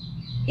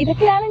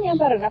ഇതൊക്കെയാണ് ഞാൻ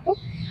പറയുന്നത്. അപ്പം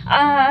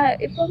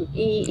ഇപ്പം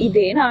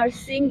ഇതേ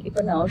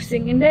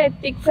നഴ്സിംഗിന്റെ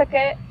എത്തിക്സ്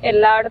ഒക്കെ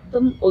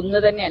എല്ലായിടത്തും ഒന്ന്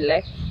തന്നെയല്ലേ.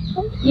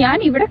 അപ്പം ഞാൻ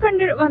ഇവിടെ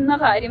വന്ന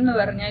കാര്യം എന്ന്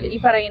പറഞ്ഞാൽ, ഈ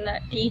പറയുന്ന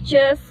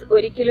ടീച്ചേഴ്സ്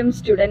ഒരിക്കലും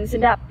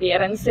സ്റ്റുഡൻസിന്റെ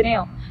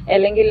അപ്പിയറൻസിനെയോ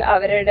അല്ലെങ്കിൽ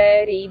അവരുടെ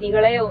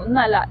രീതികളെയോ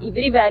ഒന്നല്ല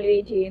ഇവർ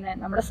ഇവാലുവേറ്റ് ചെയ്യുന്നത്.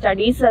 നമ്മുടെ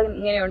സ്റ്റഡീസ്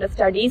ഇങ്ങനെയുണ്ട്,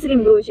 സ്റ്റഡീസിൽ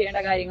ഇംപ്രൂവ്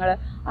ചെയ്യേണ്ട കാര്യങ്ങൾ,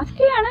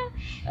 അതൊക്കെയാണ്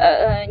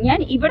ഞാൻ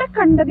ഇവിടെ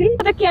കണ്ടതിൽ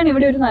അതൊക്കെയാണ്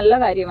ഇവിടെ ഒരു നല്ല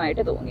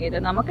കാര്യമായിട്ട് തോന്നിയത്.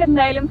 നമുക്ക്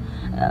എന്തായാലും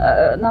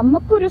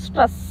നമുക്കൊരു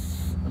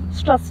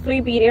സ്ട്രെസ് ഫ്രീ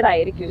പീരീഡ്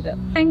ആയിരിക്കും ഇത്.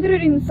 ഭയങ്കര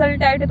ഒരു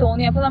ഇൻസൾട്ട് ആയിട്ട്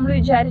തോന്നി. അപ്പൊ നമ്മൾ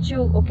വിചാരിച്ചു,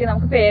 ഓക്കെ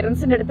നമുക്ക്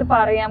പേരൻസിന്റെ അടുത്ത്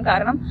പറയാം.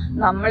 കാരണം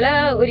നമ്മള്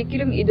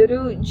ഒരിക്കലും ഇതൊരു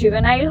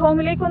ജുവനൈൽ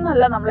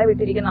ഹോമിലേക്കൊന്നല്ല നമ്മളെ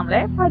വിട്ടിരിക്കുന്നത്,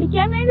 നമ്മളെ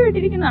പഠിക്കാൻ വേണ്ടി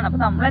വിട്ടിരിക്കുന്നതാണ്. അപ്പൊ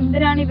നമ്മൾ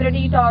എന്തിനാണ്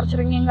ഇവരുടെ ഈ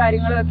ടോർച്ചറിങ്ങും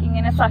കാര്യങ്ങളും ഒക്കെ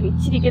ഇങ്ങനെ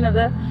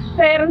സഹിച്ചിരിക്കുന്നത്?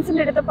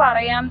 പേരൻസിന്റെ അടുത്ത്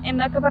പറയാം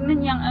എന്നൊക്കെ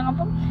പറഞ്ഞ്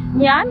അപ്പം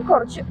ഞാൻ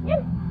ഐ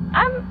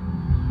ആം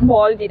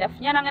ബോൾഡ് ഇനഫ്.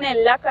 ഞാൻ അങ്ങനെ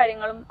എല്ലാ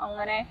കാര്യങ്ങളും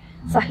അങ്ങനെ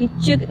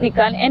സഹിച്ചു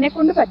നിൽക്കാൻ എന്നെ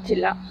കൊണ്ട്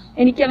പറ്റില്ല.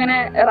 എനിക്കങ്ങനെ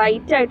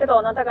റൈറ്റ് ആയിട്ട്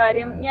തോന്നാത്ത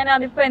കാര്യം ഞാൻ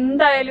അതിപ്പോ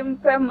എന്തായാലും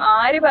ഇപ്പം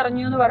ആര്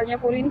പറഞ്ഞു എന്ന് പറഞ്ഞാൽ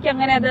പോലും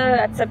എനിക്കങ്ങനെ അത്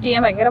അക്സെപ്റ്റ്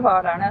ചെയ്യാൻ ഭയങ്കര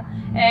പാടാണ്.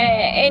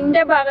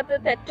 എന്റെ ഭാഗത്ത്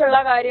തെറ്റുള്ള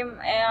കാര്യം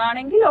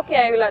ആണെങ്കിൽ okay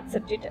I will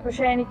accept it.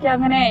 പക്ഷെ എനിക്ക്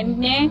അങ്ങനെ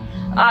എന്നെ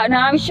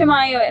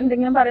അനാവശ്യമായോ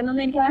എന്തെങ്കിലും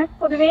പറയുന്നത് എനിക്കങ്ങനെ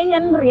പൊതുവേ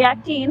ഞാൻ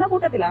റിയാക്ട് ചെയ്യുന്ന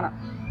കൂട്ടത്തിലാണ്.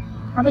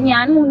 അപ്പൊ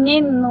ഞാൻ മുന്നേ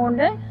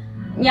നിന്നുകൊണ്ട്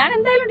ഞാൻ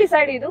എന്തായാലും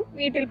ഡിസൈഡ് ചെയ്തു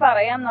വീട്ടിൽ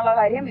പറയാം എന്നുള്ള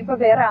കാര്യം. ഇപ്പൊ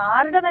വേറെ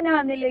ആരുടെ തന്നെ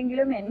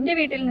വന്നില്ലെങ്കിലും എന്റെ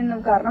വീട്ടിൽ നിന്നും,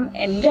 കാരണം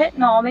എന്റെ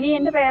നോമിനി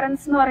എന്റെ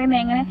പേരൻസ് എന്ന് പറയുന്നത്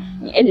എങ്ങനെ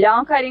എല്ലാ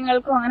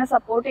കാര്യങ്ങൾക്കും അങ്ങനെ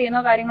സപ്പോർട്ട് ചെയ്യുന്ന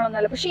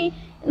കാര്യങ്ങളൊന്നുമല്ല. പക്ഷെ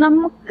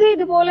നമുക്ക്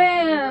ഇതുപോലെ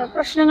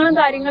പ്രശ്നങ്ങളും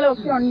കാര്യങ്ങളും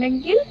ഒക്കെ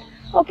ഉണ്ടെങ്കിൽ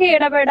ഒക്കെ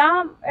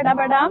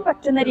ഇടപെടാൻ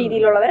പറ്റുന്ന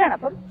രീതിയിലുള്ളവരാണ്.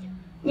 അപ്പം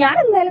ഞാൻ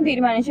എന്തായാലും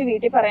തീരുമാനിച്ചു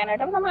വീട്ടിൽ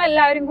പറയാനായിട്ട്. അപ്പൊ നമ്മൾ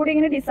എല്ലാവരും കൂടി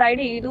ഇങ്ങനെ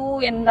ഡിസൈഡ് ചെയ്തു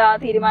എന്താ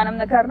തീരുമാനം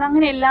എന്നൊക്കെ. കാരണം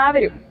അങ്ങനെ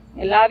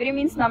എല്ലാവരും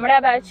മീൻസ് നമ്മുടെ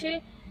ആ ബാച്ചിൽ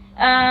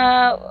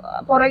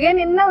പുറകെ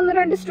നിന്ന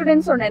 1-2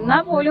 സ്റ്റുഡൻസ് ഉണ്ട്.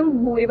 എന്നാൽ പോലും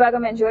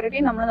ഭൂരിഭാഗം മെജോറിറ്റി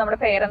നമ്മുടെ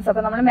പേരൻസ്.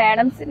 അപ്പൊ നമ്മൾ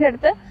മാഡംസിന്റെ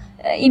അടുത്ത്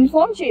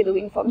ഇൻഫോം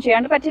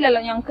ചെയ്യാണ്ട്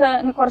പറ്റില്ലല്ലോ, ഞങ്ങൾക്ക്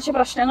കുറച്ച്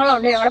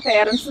പ്രശ്നങ്ങളുണ്ട്, ഞങ്ങളുടെ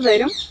പേരൻസ്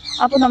തരും.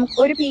 അപ്പൊ നമുക്ക്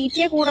ഒരു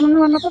PTA കൂടണം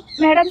എന്ന് പറഞ്ഞപ്പോ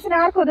മാഡംസിന്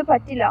ആർക്കും അത്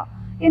പറ്റില്ല.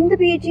 എന്ത്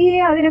PTA,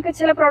 അതിനൊക്കെ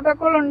ചില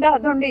പ്രോട്ടോകോൾ ഉണ്ട്,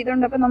 അതുണ്ട്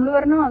ഇതുണ്ട്. അപ്പൊ നമ്മൾ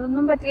പറഞ്ഞു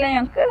അതൊന്നും പറ്റില്ല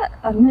ഞങ്ങൾക്ക്.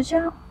 അതെന്ന്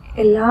വെച്ചാൽ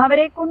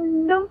എല്ലാവരെ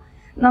കൊണ്ടും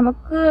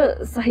നമുക്ക്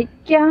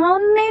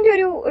സഹിക്കാവുന്നതിന്റെ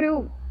ഒരു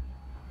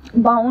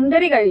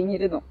ബൗണ്ടറി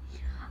കഴിഞ്ഞിരുന്നു.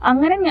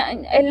 അങ്ങനെ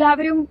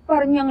എല്ലാവരും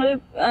പറഞ്ഞു ഞങ്ങൾ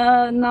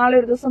നാളെ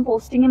ഒരു ദിവസം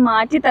പോസ്റ്റിംഗ്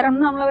മാറ്റി തരണം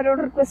എന്ന് നമ്മൾ അവരോട്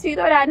റിക്വസ്റ്റ്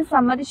ചെയ്തു. അവരാരും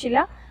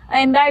സമ്മതിച്ചില്ല.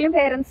 എന്തായാലും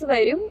പേരൻസ്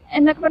വരും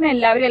എന്നൊക്കെ പറഞ്ഞാൽ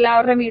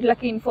എല്ലാവരുടെ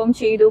വീട്ടിലൊക്കെ ഇൻഫോം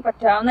ചെയ്തു.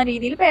 പറ്റാവുന്ന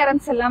രീതിയിൽ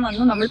പേരൻസ് എല്ലാം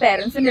വന്നു. നമ്മൾ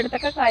പേരൻസിന്റെ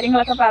അടുത്തൊക്കെ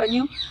കാര്യങ്ങളൊക്കെ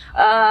പറഞ്ഞു.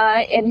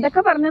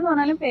 എന്തൊക്കെ പറഞ്ഞെന്ന്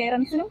പറഞ്ഞാലും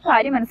പേരൻസിനും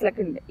കാര്യം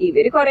മനസ്സിലാക്കുന്നുണ്ട്.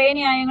 ഇവര് കുറെ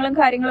ന്യായങ്ങളും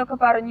കാര്യങ്ങളൊക്കെ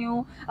പറഞ്ഞു.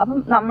 അപ്പം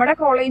നമ്മുടെ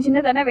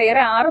കോളേജിന് തന്നെ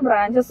വേറെ 6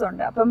 ബ്രാഞ്ചസ്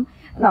ഉണ്ട്. അപ്പം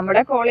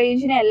നമ്മുടെ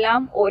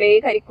കോളേജിനെല്ലാം ഒരേ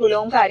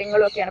കരിക്കുലവും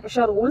കാര്യങ്ങളും ഒക്കെയാണ്.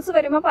 പക്ഷെ റൂൾസ്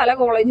വരുമ്പോൾ പല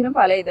കോളേജിനും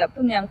പല ഇത്.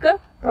 അപ്പം ഞങ്ങൾക്ക്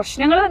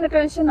പ്രശ്നങ്ങൾ വന്നിട്ട്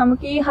വെച്ചാൽ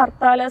നമുക്ക് ഈ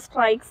ഹർത്താല്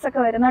സ്ട്രൈക്സ് ഒക്കെ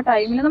വരുന്ന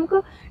ടൈമിൽ നമുക്ക്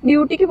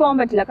ഡ്യൂട്ടിക്ക് പോകാൻ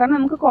പറ്റില്ല. കാരണം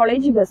നമുക്ക്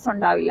കോളേജ് ബസ്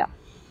ഉണ്ടാവില്ല.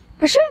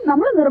 പക്ഷെ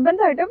നമ്മൾ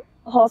നിർബന്ധമായിട്ടും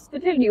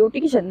ഹോസ്പിറ്റൽ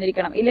ഡ്യൂട്ടിക്ക്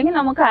ചെന്നിരിക്കണം, ഇല്ലെങ്കിൽ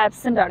നമുക്ക്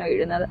ആബ്സെന്റ് ആണ്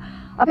വീഴുന്നത്.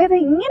 അപ്പൊ അത്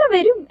എങ്ങനെ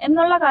വരും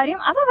എന്നുള്ള കാര്യം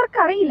അതവർക്ക്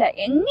അറിയില്ല.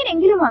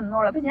 എങ്ങനെയെങ്കിലും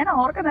വന്നോളൂ. അപ്പൊ ഞാൻ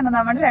ഓർക്കുന്നുണ്ട്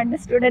നമ്മുടെ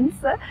 2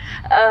 സ്റ്റുഡൻസ്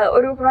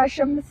ഒരു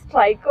പ്രാവശ്യം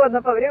സ്ട്രൈക്ക്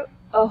വന്നപ്പോ അവര്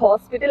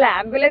ഹോസ്പിറ്റൽ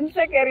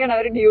ആംബുലൻസ് കയറിയാണ്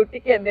അവർ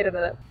ഡ്യൂട്ടിക്ക്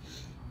ചെന്നിരുന്നത്.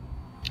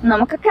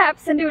 നമുക്കൊക്കെ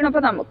ആബ്സെന്റ് വീണു.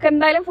 അപ്പൊ നമുക്ക്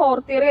എന്തായാലും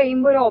 4th ഇയർ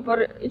കഴിയുമ്പോൾ ഒരു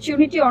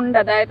ഓപ്പർച്യൂണിറ്റി ഉണ്ട്.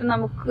 അതായത്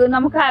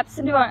നമുക്ക്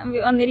ആബ്സെന്റ്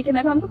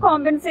വന്നിരിക്കുന്നതൊക്കെ നമുക്ക്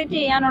കോമ്പൻസേറ്റ്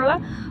ചെയ്യാനുള്ള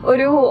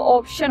ഒരു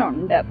ഓപ്ഷൻ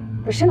ഉണ്ട്.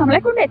 പക്ഷെ നമ്മളെ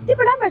കൊണ്ട്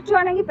എത്തിപ്പെടാൻ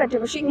പറ്റുവാണെങ്കിൽ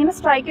പറ്റും. പക്ഷെ ഇങ്ങനെ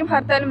സ്ട്രൈക്കും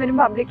ഹർത്താലും വരും,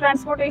 പബ്ലിക്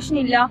ട്രാൻസ്പോർട്ടേഷൻ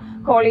ഇല്ല,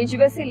 കോളേജ്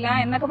ബസ് ഇല്ല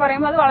എന്നൊക്കെ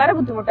പറയുമ്പോൾ അത് വളരെ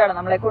ബുദ്ധിമുട്ടാണ്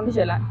നമ്മളെ കൊണ്ട്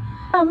ചെല്ലാൻ.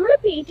 നമ്മള്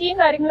PTയും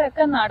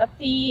കാര്യങ്ങളൊക്കെ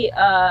നടത്തി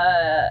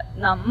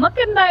നമുക്ക്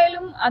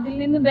എന്തായാലും അതിൽ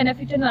നിന്ന്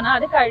ബെനിഫിറ്റ് എന്ന് പറഞ്ഞാൽ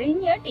അത്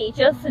കഴിഞ്ഞ്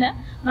ടീച്ചേഴ്സിന്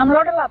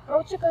നമ്മളോടുള്ള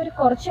അപ്രോച്ചൊക്കെ ഒരു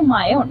കുറച്ച്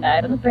മയം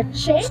ഉണ്ടായിരുന്നു.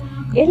 പക്ഷേ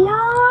എല്ലാ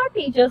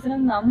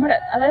ടീച്ചേഴ്സിനും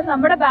അതായത്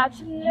നമ്മുടെ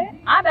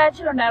ആ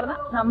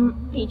ബാച്ചിലുണ്ടായിരുന്ന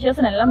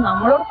ടീച്ചേഴ്സിനെല്ലാം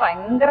നമ്മളോട്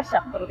ഭയങ്കര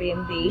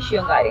ശത്രുതയും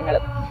ദേഷ്യവും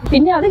കാര്യങ്ങളും.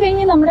 പിന്നെ അത്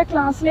കഴിഞ്ഞ് നമ്മുടെ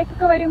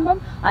ക്ലാസ്സിലേക്കൊക്കെ വരുമ്പം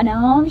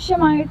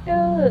അനാവശ്യമായിട്ട്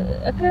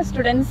ഒക്കെ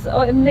സ്റ്റുഡൻസ്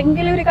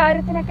എന്തെങ്കിലും ഒരു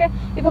കാര്യത്തിനൊക്കെ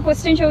ഇപ്പൊ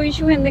ക്വസ്റ്റ്യൻ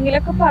ചോദിച്ചു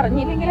എന്തെങ്കിലുമൊക്കെ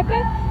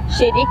പറഞ്ഞില്ലെങ്കിലൊക്കെ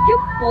ശരിക്കും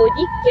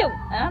ഒരിക്കും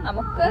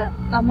നമുക്ക്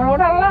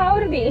നമ്മളോടുള്ള ആ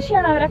ഒരു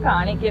ദേഷ്യമാണ് അവരെ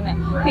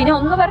കാണിക്കുന്നത്. പിന്നെ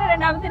ഒന്ന് പറഞ്ഞ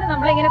രണ്ടാമത്തിന്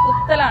നമ്മളിങ്ങനെ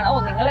കുത്തലാണോ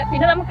നിങ്ങള്.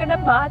 പിന്നെ നമുക്കിവിടെ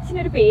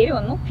ബാച്ചിനൊരു പേര്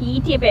വന്നു,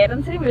 PTA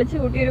പേരൻസിനെ വിളിച്ചു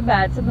കൂട്ടിയ ഒരു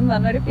ബാച്ച് എന്ന്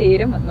പറഞ്ഞൊരു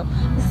പേരും വന്നു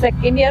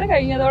സെക്കൻഡ് ഇയർ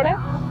കഴിഞ്ഞതോടെ.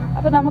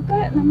 അപ്പൊ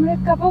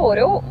നമ്മളൊക്കെ അപ്പൊ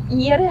ഓരോ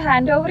ഇയർ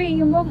ഹാൻഡ് ഓവർ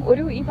ചെയ്യുമ്പോൾ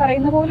ഒരു ഈ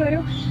പറയുന്ന പോലെ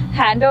ഒരു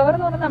ഹാൻഡ് ഓവർ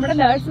എന്ന് പറഞ്ഞാൽ നമ്മുടെ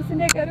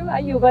നഴ്സസിന്റെ ഒക്കെ ഒരു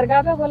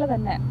യുഗർഗാഥ പോലെ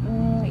തന്നെ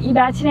ഈ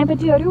ബാച്ചിനെ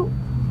പറ്റി ഒരു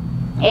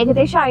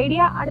ഏകദേശം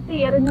ഐഡിയ അടുത്ത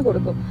ഇയറിന്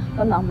കൊടുക്കും.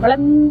 അപ്പൊ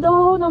നമ്മളെന്തോ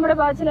നമ്മുടെ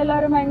ബാച്ചിൽ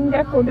എല്ലാവരും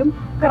ഭയങ്കര കൊടും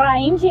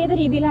ക്രൈം ചെയ്ത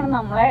രീതിയിലാണ്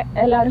നമ്മളെ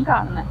എല്ലാവരും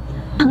കാണുന്നത്.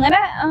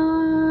 അങ്ങനെ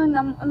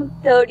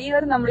തേർഡ്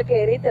ഇയർ നമ്മൾ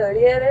കയറി. Third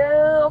year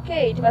okay,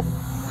 it was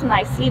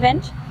nicely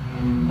went.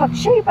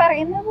 പക്ഷെ ഈ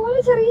പറയുന്ന പോലെ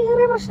ചെറിയ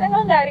ചെറിയ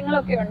പ്രശ്നങ്ങളും കാര്യങ്ങളും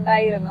ഒക്കെ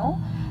ഉണ്ടായിരുന്നു.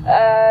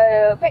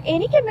 ഇപ്പൊ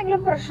എനിക്ക്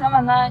എന്തെങ്കിലും പ്രശ്നം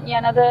വന്നാൽ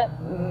ഞാനത്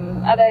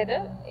അതായത്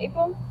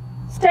ഇപ്പം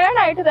സ്റ്റേൺ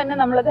ആയിട്ട് തന്നെ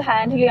നമ്മളത്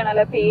ഹാൻഡിൽ ചെയ്യണം.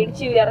 അല്ല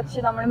പേടിച്ച് വിറച്ച്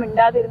നമ്മൾ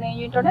മിണ്ടാതിരുന്ന്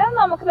കഴിഞ്ഞിട്ടുണ്ടെങ്കിൽ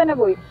നമുക്ക് തന്നെ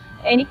പോയി.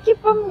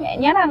 എനിക്കിപ്പം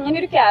ഞാൻ അങ്ങനെ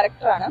ഒരു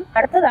ക്യാരക്ടറാണ്.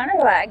 അടുത്തതാണ്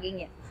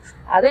റാഗിങ്.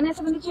 അതെന്നെ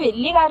സംബന്ധിച്ച്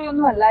വലിയ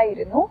കാര്യമൊന്നും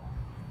അല്ലായിരുന്നു.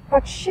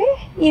 പക്ഷെ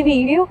ഈ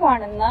വീഡിയോ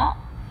കാണുന്ന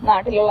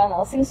നാട്ടിലുള്ള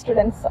നഴ്സിംഗ്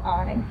സ്റ്റുഡൻസ്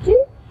ആണെങ്കിൽ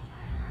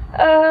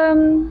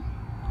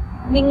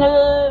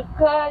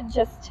നിങ്ങൾക്ക്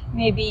ജസ്റ്റ്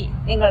മേ ബി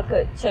നിങ്ങൾക്ക്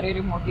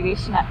ചെറിയൊരു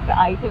മോട്ടിവേഷൻ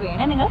ആയിട്ട്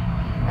വേണേ നിങ്ങൾ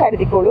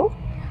കരുതിക്കോളൂ.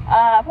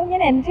 അപ്പൊ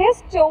ഞാൻ എന്റെ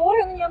സ്റ്റോറി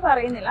ഒന്നും ഞാൻ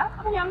പറയുന്നില്ല.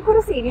 അപ്പൊ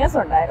ഞങ്ങൾക്കൊരു സീനിയേഴ്സ്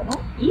ഉണ്ടായിരുന്നു.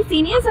 ഈ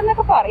സീനിയേഴ്സ്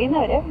എന്നൊക്കെ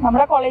പറയുന്നവര്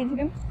നമ്മുടെ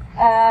കോളേജിലും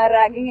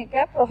റാഗിങ്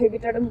ഒക്കെ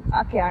പ്രൊഹിബിറ്റഡും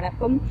ഒക്കെയാണ്.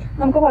 അപ്പം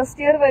നമുക്ക്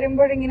ഫസ്റ്റ് ഇയർ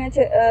വരുമ്പോഴിങ്ങനെ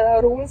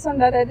റൂൾസ്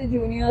ഉണ്ട്. അതായത്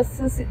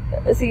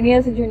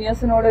സീനിയേഴ്സ്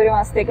ജൂനിയേഴ്സിനോട് ഒരു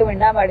മാസത്തേക്ക്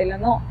മിണ്ടാൻ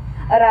പാടില്ലെന്നോ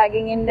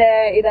റാഗിങ്ങിന്റെ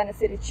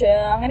ഇതനുസരിച്ച്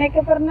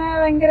അങ്ങനെയൊക്കെ പറഞ്ഞ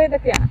ഭയങ്കര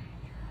ഇതൊക്കെയാണ്.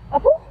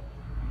 അപ്പം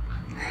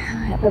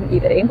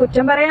ഇവരെയും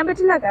കുറ്റം പറയാൻ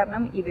പറ്റില്ല.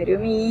 കാരണം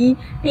ഇവരും ഈ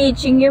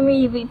ടീച്ചിങ്ങും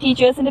ഈ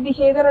ടീച്ചേഴ്സിന്റെ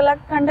ബിഹേവിയർ എല്ലാം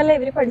കണ്ടല്ലേ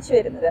ഇവര് പഠിച്ചു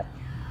വരുന്നത്.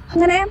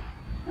 അങ്ങനെ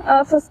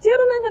ഫസ്റ്റ് ഇയർ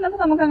ഒന്നും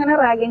ചെന്നപ്പോൾ നമുക്ക് അങ്ങനെ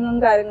റാഗിങ്ങും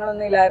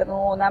കാര്യങ്ങളൊന്നും ഇല്ലായിരുന്നു.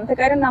 ഒന്നാമത്തെ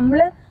കാര്യം,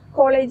 നമ്മള്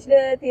കോളേജില്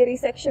തിയറി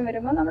സെക്ഷൻ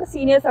വരുമ്പോൾ നമ്മുടെ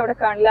സീനിയേഴ്സ് അവിടെ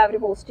കാണില്ല, അവര്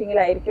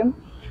പോസ്റ്റിങ്ങിലായിരിക്കും.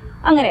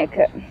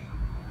 അങ്ങനെയൊക്കെ.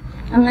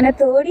 അങ്ങനെ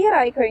തേർഡ് ഇയർ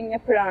ആയി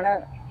കഴിഞ്ഞപ്പോഴാണ്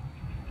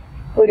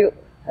ഒരു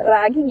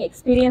റാഗിങ്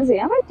എക്സ്പീരിയൻസ്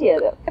ചെയ്യാൻ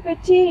പറ്റിയത്.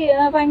 പറ്റി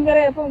ഭയങ്കര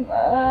ഇപ്പം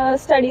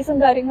സ്റ്റഡീസും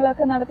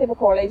കാര്യങ്ങളൊക്കെ നടത്തിയപ്പോൾ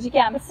കോളേജ്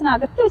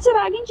ക്യാമ്പസിനകത്ത് വെച്ച്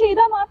റാഗിങ്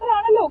ചെയ്താൽ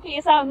മാത്രമാണല്ലോ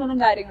കേസ് ആവുന്നതും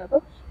കാര്യങ്ങളും. ഇപ്പൊ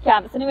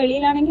ക്യാമ്പസിന്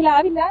വെളിയിലാണെങ്കിൽ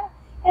ആവില്ല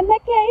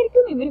എന്നൊക്കെ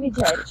ആയിരിക്കും ഇവർ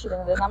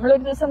വിചാരിച്ചിരുന്നത്.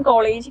 നമ്മളൊരു ദിവസം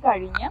കോളേജ്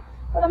കഴിഞ്ഞ്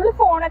അപ്പൊ നമ്മള്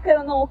ഫോണൊക്കെ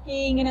നോക്കി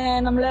ഇങ്ങനെ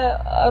നമ്മള്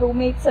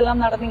റൂംമേറ്റ്സ് എല്ലാം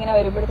നടന്നിങ്ങനെ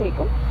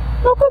വരുമ്പോഴത്തേക്കും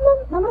നോക്കുമ്പോൾ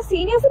നമ്മുടെ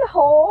സീനിയേഴ്സിന്റെ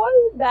ഹോൾ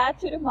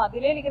ബാച്ച് ഒരു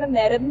മതിലേൽ ഇങ്ങനെ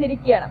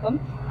നിരന്നിരിക്കുകയാണ്. അപ്പം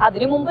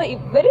അതിനു മുമ്പ്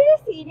ഇവര്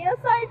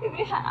സീനിയേഴ്സ് ആയിട്ട്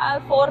ഇവര്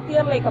ഫോർത്ത്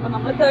ഇയറിലേക്ക്, അപ്പൊ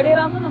നമ്മൾ തേർഡ് ഇയർ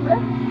ആകുമ്പോൾ നമ്മുടെ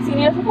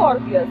സീനിയേഴ്സ്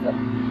ഫോർത്ത് ഇയേഴ്സ്.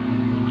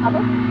 അപ്പൊ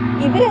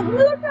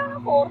ഇവരെന്ത് തൊട്ടാണ്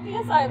ഫോർത്ത്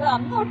ഇയേഴ്സ് ആയത്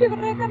അന്ന് തൊട്ട്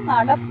ഇവരുടെയൊക്കെ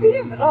നടപ്പിലും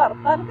ഇവരുടെ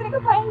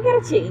വർത്താനത്തിനൊക്കെ ഭയങ്കര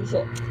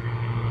ചേഞ്ച്.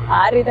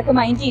 ആരും ഇതൊക്കെ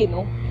മൈൻഡ്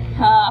ചെയ്യുന്നു.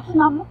 അപ്പൊ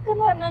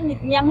നമുക്കെന്ന് പറഞ്ഞാൽ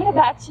ഞങ്ങളുടെ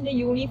ബാച്ചിന്റെ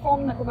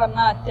യൂണിഫോം എന്നൊക്കെ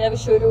പറഞ്ഞാൽ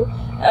അത്യാവശ്യം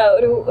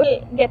ഒരു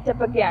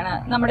ഗെറ്റപ്പ് ഒക്കെയാണ്.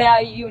 നമ്മുടെ ആ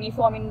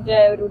യൂണിഫോമിന്റെ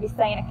ഒരു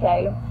ഡിസൈൻ ഒക്കെ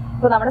ആയാലും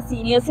ഇപ്പൊ നമ്മുടെ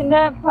സീനിയേഴ്സിന്റെ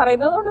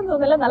പറയുന്നത് കൊണ്ടൊന്നും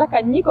തോന്നില്ല, നല്ല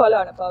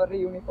കഞ്ഞിക്കോലമാണ് ഇപ്പൊ അവരുടെ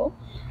യൂണിഫോം.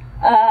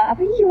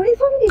 അപ്പൊ ഈ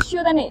യൂണിഫോമിന്റെ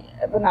ഇഷ്യൂ തന്നെ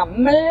ഇപ്പൊ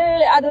നമ്മൾ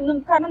അതൊന്നും,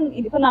 കാരണം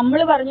ഇതിപ്പോ നമ്മൾ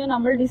പറഞ്ഞു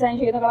നമ്മൾ ഡിസൈൻ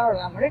ചെയ്യുന്ന കളറാണ്.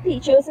 നമ്മുടെ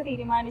ടീച്ചേഴ്സ്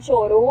തീരുമാനിച്ച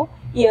ഓരോ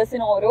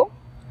ഇയേഴ്സിന് ഓരോ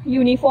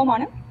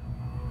യൂണിഫോമാണ്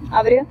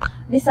അവര്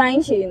ഡിസൈൻ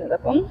ചെയ്യുന്നത്.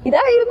 അപ്പം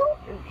ഇതായിരുന്നു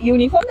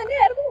യൂണിഫോം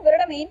തന്നെയായിരുന്നു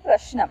ഇവരുടെ മെയിൻ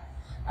പ്രശ്നം.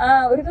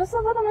 ഒരു ദിവസം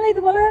അപ്പൊ നമ്മൾ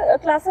ഇതുപോലെ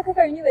ക്ലാസ് ഒക്കെ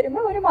കഴിഞ്ഞ്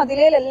വരുമ്പോൾ ഒരു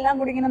മതിലേലെല്ലാം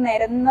കൂടി ഇങ്ങനെ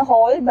നിരന്ന്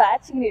ഹോൾ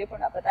ബാച്ച് ഇങ്ങനെ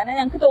ഇരിപ്പുണ്ട്. അപ്പൊ തന്നെ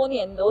ഞങ്ങൾക്ക് തോന്നി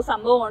എന്തോ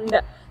സംഭവം ഉണ്ട്.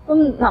 അപ്പം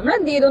നമ്മൾ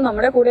എന്ത് ചെയ്തു,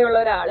 നമ്മുടെ കൂടെയുള്ള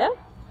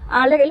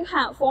ആളുടെ കയ്യിൽ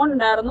ഫോൺ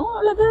ഉണ്ടായിരുന്നു.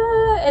 ഉള്ളത്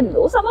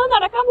എന്തോ സംഭവം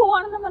നടക്കാൻ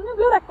പോവാണെന്ന് പറഞ്ഞ്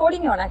ഇവര്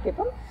റെക്കോർഡിങ് ഓണാക്കി.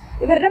 അപ്പം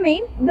ഇവരുടെ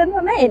മെയിൻ ഇതെന്ന്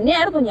പറഞ്ഞാൽ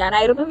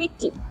ഞാനായിരുന്നു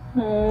വിക്ടിം.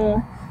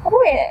 അപ്പൊ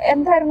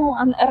എന്തായിരുന്നു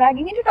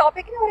റാഗിങ്ങിന്റെ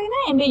ടോപ്പിക് എന്ന്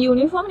പറയുന്നത് എന്റെ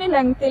യൂണിഫോമിന്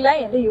ലെങ്ത് ഇല്ല,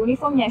 എന്റെ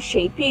യൂണിഫോം ഞാൻ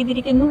ഷേപ്പ്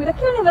ചെയ്തിരിക്കുന്നു,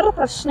 ഇതൊക്കെയാണ് ഇവരുടെ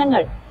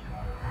പ്രശ്നങ്ങൾ.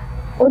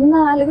 ഒന്ന്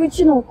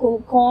ആലോചിച്ച് നോക്കൂ.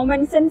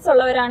 കോമൺ സെൻസ്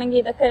ഉള്ളവരാണെങ്കിൽ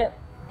ഇതൊക്കെ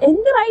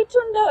എന്ത് റൈറ്റ്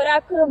ഉണ്ട്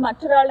ഒരാൾക്ക്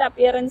മറ്റൊരാളുടെ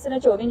അപ്പിയറൻസിനെ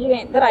ചോദ്യം ചെയ്യാൻ?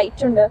 എന്ത്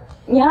റൈറ്റ് ഉണ്ട്?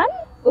 ഞാൻ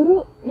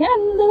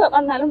എന്ത്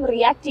വന്നാലും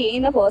റിയാക്ട്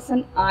ചെയ്യുന്ന പേഴ്സൺ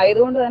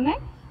ആയതുകൊണ്ട് തന്നെ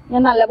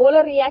ഞാൻ നല്ലപോലെ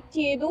റിയാക്ട്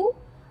ചെയ്തു.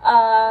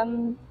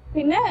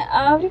 പിന്നെ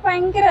അവര്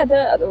ഭയങ്കര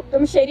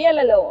അതൊട്ടും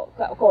ശരിയല്ലല്ലോ.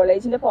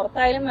 കോളേജിന്റെ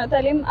പുറത്തായാലും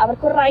അകത്തായാലും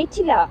അവർക്കൊരു റൈറ്റ്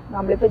ഇല്ല.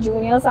 നമ്മളിപ്പോ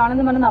ജൂനിയേഴ്സ്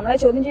ആണെന്ന് പറഞ്ഞാൽ നമ്മളെ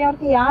ചോദ്യം ചെയ്യാൻ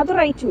അവർക്ക് യാതൊരു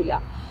റൈറ്റും ഇല്ല.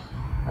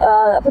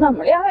 അപ്പൊ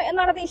നമ്മൾ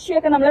നടന്ന ഇഷ്യൂ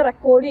ഒക്കെ നമ്മൾ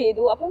റെക്കോർഡ്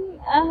ചെയ്തു. അപ്പം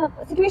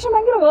സിറ്റുവേഷൻ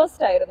ഭയങ്കര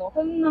വേഴ്സ്റ്റ് ആയിരുന്നു.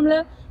 അപ്പം നമ്മള്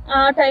ആ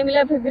ടൈമിൽ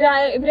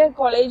ഇവരെ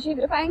കോളേജ്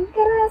ഇവര്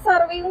ഭയങ്കര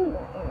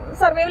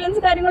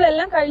സർവൈലൻസ്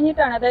കാര്യങ്ങളെല്ലാം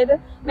കഴിഞ്ഞിട്ടാണ്, അതായത്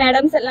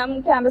മാഡംസ് എല്ലാം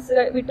ക്യാമ്പസ്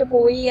വിട്ടു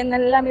പോയി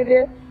എന്നെല്ലാം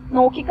ഇവര്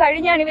നോക്കി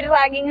കഴിഞ്ഞാണ് ഇവര്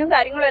റാഗിങ്ങും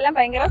കാര്യങ്ങളും എല്ലാം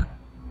ഭയങ്കര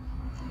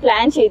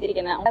പ്ലാൻ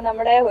ചെയ്തിരിക്കുന്നത്.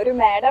 നമ്മുടെ ഒരു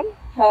മാഡം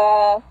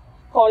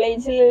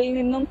കോളേജിൽ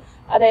നിന്നും,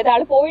 അതായത്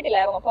ആള്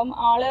പോയിട്ടില്ലായിരുന്നു. അപ്പം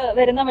ആള്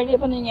വരുന്ന വഴി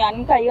അപ്പം ഞാൻ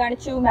കൈ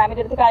കാണിച്ചു,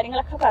 മാമിന്റെ അടുത്ത്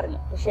കാര്യങ്ങളൊക്കെ പറഞ്ഞു.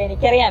 പക്ഷെ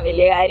എനിക്കറിയാം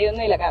വലിയ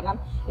കാര്യമൊന്നുമില്ല, കാരണം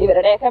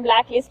ഇവരുടെയൊക്കെ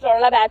ബ്ലാക്ക്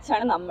ലിസ്റ്റിലുള്ള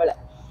ബാച്ചാണ് നമ്മള്.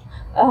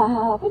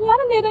 അപ്പൊ ഞാൻ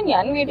എന്ത് ചെയ്തു,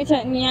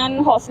 ഞാൻ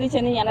ഹോസ്റ്റലിൽ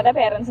ചെന്ന് ഞാനത്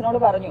പേരൻസിനോട്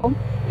പറഞ്ഞു,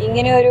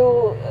 ഇങ്ങനെ ഒരു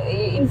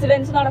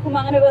ഇൻസിഡൻസ് നടക്കുമ്പോ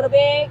അങ്ങനെ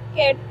വെറുതെ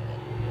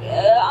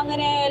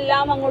അങ്ങനെ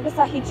എല്ലാം അങ്ങോട്ട്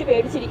സഹിച്ച്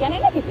പേടിച്ചിരിക്കാൻ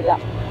എന്നെ കിട്ടില്ല.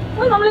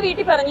 അപ്പൊ നമ്മൾ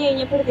വീട്ടിൽ പറഞ്ഞു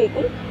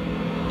കഴിഞ്ഞപ്പോഴത്തേക്കും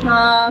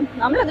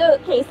നമ്മളത്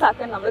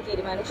കേസാക്കാൻ നമ്മൾ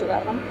തീരുമാനിച്ചു.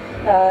 കാരണം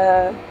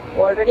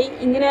ഓൾറെഡി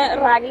ഇങ്ങനെ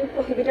റാഗിങ്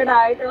പ്രൊഹിബിറ്റഡ്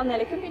ആയിട്ടുള്ള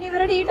നിലയ്ക്കും പിന്നെ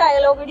ഇവരുടെ ഈ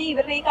ഡയലോഗടി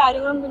ഇവരുടെ ഈ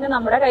കാര്യങ്ങളും പിന്നെ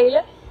നമ്മുടെ കയ്യിൽ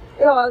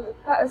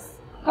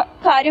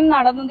കാര്യം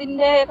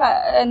നടന്നതിന്റെ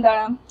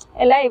എന്താണ്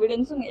എല്ലാ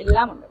എവിഡൻസും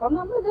എല്ലാം ഉണ്ട്. അപ്പം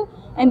നമ്മളിത്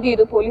എന്ത്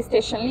ചെയ്തു, പോലീസ്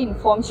സ്റ്റേഷനിൽ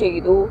ഇൻഫോം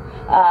ചെയ്തു.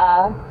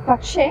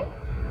 പക്ഷേ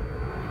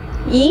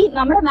ഈ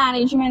നമ്മുടെ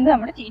മാനേജ്മെന്റ്,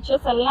 നമ്മുടെ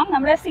ടീച്ചേഴ്സ് എല്ലാം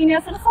നമ്മുടെ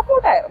സീനിയേഴ്സിന്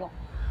സപ്പോർട്ടായിരുന്നു.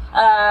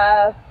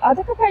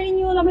 അതൊക്കെ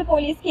കഴിഞ്ഞു. നമ്മൾ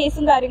പോലീസ്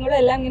കേസും കാര്യങ്ങളും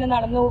എല്ലാം ഇങ്ങനെ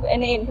നടന്നു.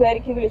 എന്നെ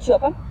എൻക്വയറിക്ക് വിളിച്ചു.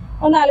 അപ്പം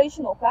ഒന്ന്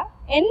ആലോചിച്ച് നോക്കാം,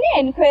 എന്നെ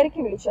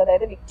എൻക്വയറിക്ക് വിളിച്ചു,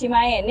 അതായത്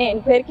വിക്ടിമായ എന്നെ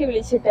എൻക്വയറിക്ക്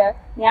വിളിച്ചിട്ട്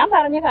ഞാൻ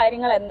പറഞ്ഞ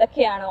കാര്യങ്ങൾ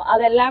എന്തൊക്കെയാണോ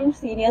അതെല്ലാം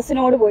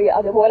സീനിയേഴ്സിനോട് പോയി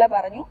അതുപോലെ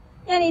പറഞ്ഞു.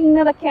 ഞാൻ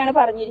ഇന്നതൊക്കെയാണ്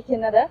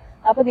പറഞ്ഞിരിക്കുന്നത്,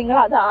 അപ്പൊ നിങ്ങൾ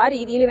അത് ആ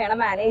രീതിയിൽ വേണം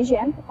മാനേജ്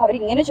ചെയ്യാൻ.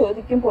 അവരിങ്ങനെ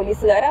ചോദിക്കും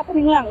പോലീസുകാർ, അപ്പൊ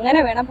നിങ്ങൾ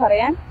അങ്ങനെ വേണം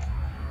പറയാൻ.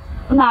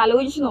 ഒന്ന്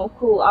ആലോചിച്ച്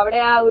നോക്കൂ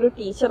അവിടെ ആ ഒരു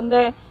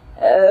ടീച്ചറിന്റെ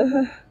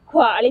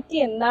ക്വാളിറ്റി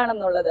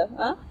എന്താണെന്നുള്ളത്.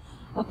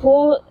 അപ്പോ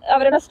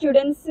അവരുടെ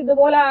സ്റ്റുഡൻസ്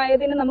ഇതുപോലെ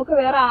ആയതിന് നമുക്ക്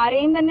വേറെ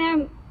ആരെയും തന്നെ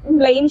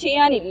ബ്ലെയിം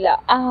ചെയ്യാനില്ല.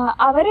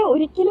 അവരെ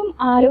ഒരിക്കലും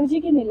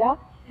ആലോചിക്കുന്നില്ല.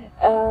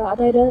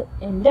 അതായത്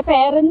എന്റെ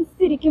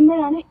പേരൻസ്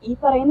ഇരിക്കുമ്പോഴാണ് ഈ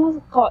പറയുന്ന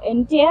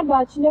എൻറ്റയർ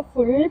ബാച്ചിന്റെ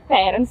ഫുൾ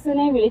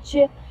പേരൻസിനെ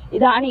വിളിച്ച്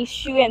ഇതാണ്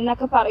ഇഷ്യൂ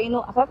എന്നൊക്കെ പറയുന്നു.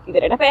 അപ്പൊ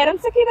ഇവരുടെ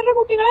പേരൻസ് ഒക്കെ ഇവരുടെ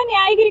കുട്ടികളെ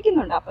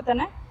ന്യായീകരിക്കുന്നുണ്ട്. അപ്പൊ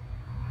തന്നെ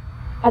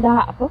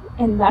അപ്പം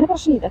എന്താണ്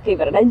പ്രശ്നം? ഇതൊക്കെ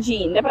ഇവരുടെ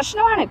ജീന്റെ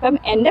പ്രശ്നമാണ്. ഇപ്പം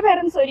എന്റെ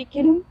പേരൻസ്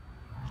ഒരിക്കലും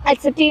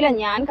അക്സെപ്റ്റ് ചെയ്യില്ല.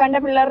 ഞാൻ കണ്ട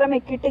പിള്ളേരുടെ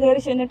മെക്കിട്ട്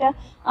കയറി ചെന്നിട്ട്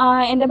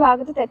എന്റെ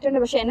ഭാഗത്ത് തെറ്റുണ്ട്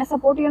പക്ഷെ എന്നെ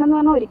സപ്പോർട്ട് ചെയ്യണം എന്ന്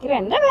പറഞ്ഞാൽ ഒരിക്കലും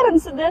എന്റെ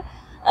പേരൻസ് ഇത്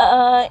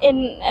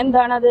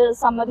എന്താണ് അത്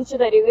സമ്മതിച്ചു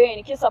തരികയോ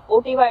എനിക്ക്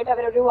സപ്പോർട്ടീവായിട്ട്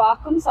അവരൊരു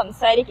വാക്കും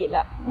സംസാരിക്കില്ല.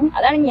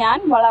 അതാണ് ഞാൻ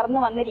വളർന്നു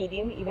വന്ന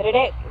രീതിയും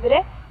ഇവരെ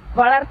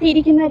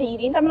വളർത്തിയിരിക്കുന്ന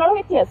രീതിയും തമ്മിലുള്ള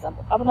വ്യത്യാസം.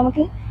 അപ്പൊ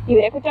നമുക്ക്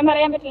ഇവരെ കുറ്റം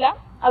പറയാൻ പറ്റില്ല,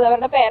 അത്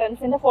അവരുടെ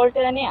പേരൻസിന്റെ ഫോൾട്ട്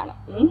തന്നെയാണ്.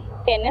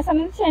 എന്നെ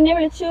സംബന്ധിച്ച്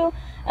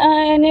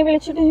എന്നെ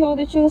വിളിച്ചിട്ട്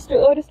ചോദിച്ചു,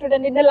 ഒരു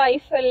സ്റ്റുഡന്റിന്റെ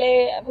ലൈഫ് അല്ലേ?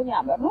 അപ്പൊ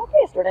ഞാൻ പറഞ്ഞു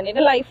ഓക്കെ,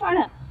 സ്റ്റുഡന്റിന്റെ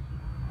ലൈഫാണ്,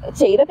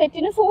 ചെയ്ത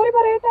തെറ്റിന് സോറി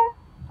പറയട്ടെ,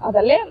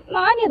 അതല്ലേ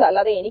മാന്യത.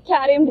 അല്ലാതെ എനിക്ക്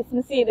ആരെയും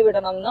ഡിസ്മിസ് ചെയ്ത്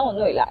വിടണം എന്നോ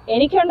ഒന്നുമില്ല.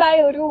 എനിക്കുണ്ടായ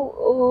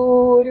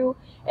ഒരു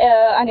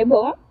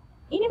അനുഭവം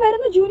ഇനി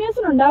വരുന്ന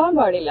ജൂനിയേഴ്സിന് ഉണ്ടാവാൻ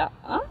പാടില്ല.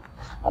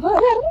 അപ്പൊ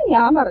അതായിരുന്നു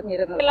ഞാൻ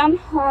പറഞ്ഞിരുന്നത്. എല്ലാം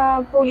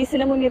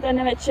പോലീസിന് മുന്നിൽ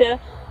തന്നെ വെച്ച്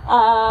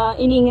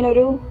ഇനി ഇങ്ങനെ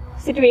ഒരു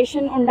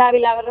സിറ്റുവേഷൻ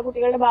ഉണ്ടാവില്ല, അവരുടെ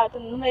കുട്ടികളുടെ ഭാഗത്തു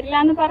നിന്നും വരില്ല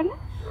എന്ന് പറഞ്ഞ്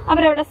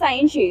അവരവിടെ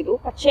സൈൻ ചെയ്തു.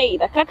 പക്ഷെ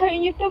ഇതൊക്കെ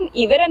കഴിഞ്ഞിട്ടും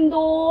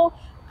ഇവരെന്തോ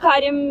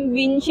കാര്യം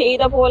വിൻ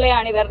ചെയ്ത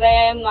പോലെയാണ് ഇവരുടെ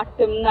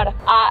നട്ടും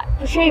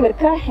പക്ഷെ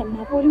ഇവർക്ക്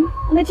എന്നാ പോലും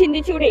ഒന്ന്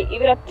ചിന്തിച്ചൂടെ,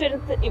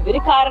 ഇവര്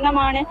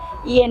കാരണമാണ്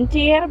ഈ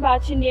എൻറ്റയർ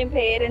ബാച്ചിന്റെയും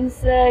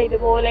പേരൻസ്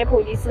ഇതുപോലെ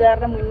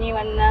പോലീസുകാരുടെ മുന്നിൽ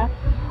വന്ന്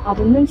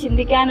അതൊന്നും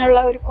ചിന്തിക്കാനുള്ള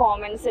ഒരു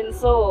കോമൺ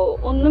സെൻസോ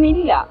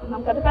ഒന്നുമില്ല.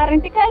 നമുക്കത്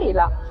പറഞ്ഞിട്ട്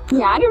കാര്യമില്ല.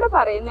 ഞാനിവിടെ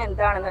പറയുന്നത്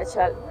എന്താണെന്ന്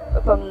വെച്ചാൽ,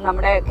 ഇപ്പം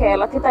നമ്മുടെ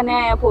കേരളത്തിൽ തന്നെ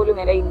ആയാൽ പോലും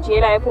അല്ല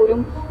ഇന്ത്യയിലായാൽ പോലും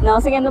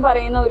നഴ്സിംഗ് എന്ന്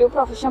പറയുന്ന ഒരു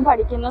പ്രൊഫഷൻ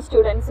പഠിക്കുന്ന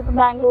സ്റ്റുഡൻസ് ഇപ്പം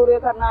ബാംഗ്ലൂർ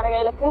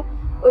കർണാടകയിലൊക്കെ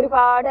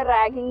ഒരുപാട്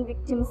റാഗിങ്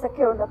വിക്ടിംസ്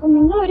ഒക്കെ ഉണ്ട്. അപ്പൊ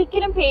നിങ്ങൾ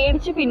ഒരിക്കലും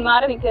പേടിച്ച്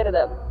പിന്മാറി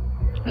നിൽക്കരുത്.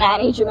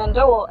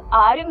 മാനേജ്മെന്റോ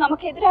ആരും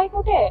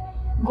നമുക്കെതിരായിക്കോട്ടെ,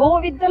 go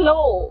with the law,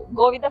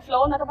 go with the flow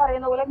എന്നൊക്കെ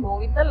പറയുന്ന പോലെ ഗോ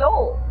വിത്ത് ദ ലോ.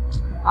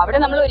 അവിടെ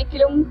നമ്മൾ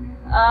ഒരിക്കലും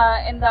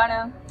എന്താണ്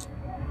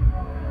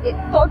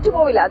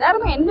തോറ്റുപോവില്ല.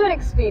 അതായിരുന്നു എന്റെ ഒരു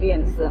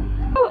എക്സ്പീരിയൻസ്.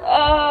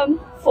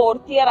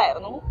 4th ഇയർ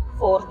ആയിരുന്നു.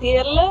 4th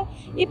ഇയറിൽ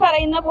ഈ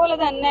പറയുന്ന പോലെ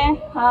തന്നെ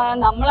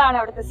നമ്മളാണ്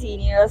അവിടുത്തെ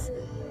സീനിയേഴ്സ്.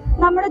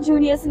 നമ്മുടെ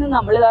ജൂനിയേഴ്സിന്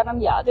നമ്മൾ കാരണം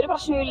യാതൊരു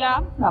പ്രശ്നവുമില്ല.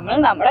 നമ്മൾ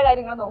നമ്മുടെ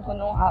കാര്യങ്ങൾ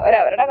നോക്കുന്നു,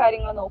 അവരവരുടെ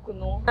കാര്യങ്ങൾ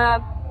നോക്കുന്നു.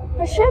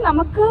 പക്ഷെ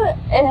നമുക്ക്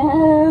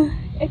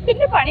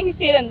 8ന്റെ പണി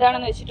കിട്ടിയത്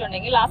എന്താണെന്ന്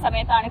വെച്ചിട്ടുണ്ടെങ്കിൽ, ആ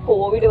സമയത്താണ്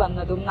കോവിഡ്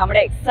വന്നതും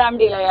നമ്മുടെ എക്സാം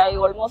ഡിലേ ആയി.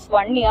 ഓൾമോസ്റ്റ്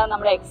 1 ഇയർ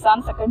നമ്മുടെ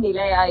എക്സാംസ് ഒക്കെ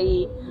ഡിലേ ആയി.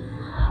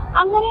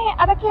 അങ്ങനെ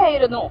അതൊക്കെ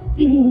ആയിരുന്നു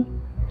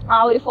ആ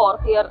ഒരു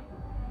 4th ഇയർ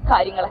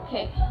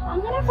കാര്യങ്ങളൊക്കെ.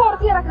 അങ്ങനെ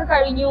 4th ഇയർ ഒക്കെ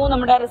കഴിഞ്ഞു.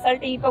 നമ്മുടെ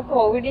റിസൾട്ട് ഇപ്പൊ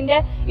കോവിഡിന്റെ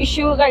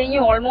ഇഷ്യൂ കഴിഞ്ഞു.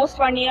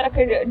 ഓൾമോസ്റ്റ് 1 ഇയർ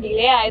ഒക്കെ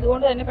ഡിലേ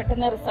ആയതുകൊണ്ട് തന്നെ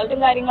പെട്ടെന്ന് റിസൾട്ടും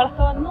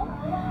കാര്യങ്ങളൊക്കെ വന്നു.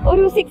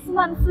 ഒരു 6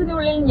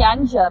 മന്ത്സിനുള്ളിൽ ഞാൻ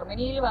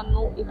ജർമ്മനിയിൽ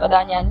വന്നു.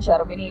 ഇപ്പതാ ഞാൻ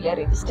ജർമ്മനിയിൽ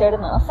രജിസ്റ്റേർഡ്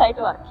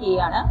നേഴ്സായിട്ട് വർക്ക്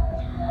ചെയ്യാണ്.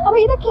 അപ്പൊ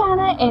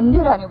ഇതൊക്കെയാണ് എന്റെ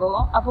ഒരു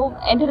അനുഭവം. അപ്പോൾ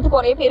എന്റെ അടുത്ത്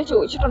കുറെ പേര്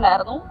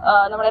ചോദിച്ചിട്ടുണ്ടായിരുന്നു,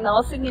 നമ്മുടെ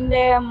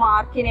നഴ്സിംഗിന്റെ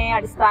മാർക്കിനെ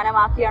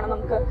അടിസ്ഥാനമാക്കിയാണ്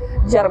നമുക്ക്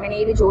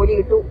ജർമ്മനിയിൽ ജോലി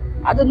കിട്ടൂ.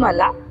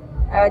 അതൊന്നുമല്ല.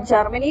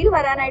 ജർമ്മനിയിൽ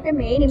വരാനായിട്ട്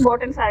മെയിൻ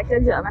ഇമ്പോർട്ടൻസ് ആയിട്ട്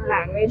ജർമ്മൻ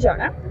ലാംഗ്വേജ്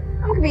ആണ്.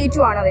 നമുക്ക് B2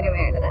 ആണ് അതിന്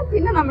വേണ്ടത്.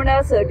 പിന്നെ നമ്മുടെ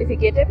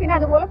സർട്ടിഫിക്കറ്റ്, പിന്നെ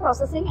അതുപോലെ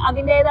പ്രോസസ്സിങ്,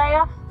 അതിൻ്റെതായ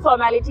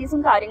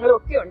ഫോർമാലിറ്റീസും കാര്യങ്ങളും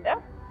ഒക്കെ ഉണ്ട്.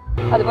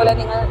 അതുപോലെ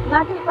നിങ്ങൾ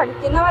നാട്ടിൽ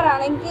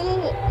പഠിക്കുന്നവരാണെങ്കിൽ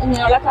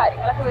ഇങ്ങനെയുള്ള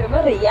കാര്യങ്ങളൊക്കെ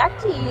വരുമ്പോൾ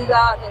റിയാക്ട് ചെയ്യുക.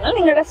 നിങ്ങൾ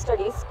നിങ്ങളുടെ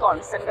സ്റ്റഡീസ്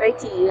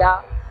കോൺസെൻട്രേറ്റ് ചെയ്യുക,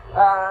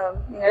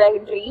 നിങ്ങളുടെ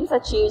ഡ്രീംസ്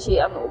അച്ചീവ്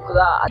ചെയ്യാൻ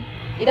നോക്കുക.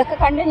 ഇതൊക്കെ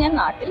കണ്ട് ഞാൻ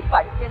നാട്ടിൽ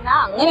പഠിക്കുന്ന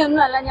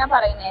അങ്ങനെയൊന്നും അല്ല ഞാൻ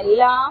പറയുന്നത്.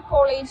 എല്ലാ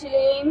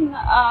കോളേജിലെയും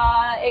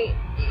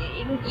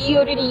ഈ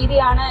ഒരു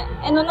രീതിയാണ്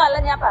എന്നൊന്നും അല്ല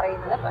ഞാൻ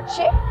പറയുന്നത്.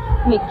 പക്ഷെ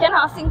മിക്ക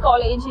നഴ്സിംഗ്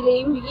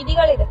കോളേജിലെയും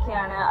രീതികൾ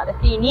ഇതൊക്കെയാണ്.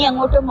 അതൊക്കെ ഇനി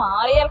അങ്ങോട്ട്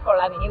മാറിയാൽ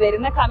കൊള്ളാം. ഇനി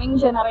വരുന്ന കമ്മിങ്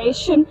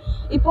ജനറേഷൻ,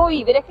 ഇപ്പോ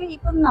ഇവരൊക്കെ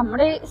ഇപ്പം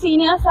നമ്മുടെ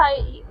സീനിയേഴ്സ്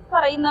ആയി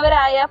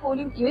പറയുന്നവരായാൽ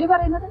പോലും ഇവര്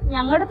പറയുന്നത്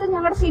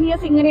ഞങ്ങളുടെ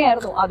സീനിയേഴ്സ്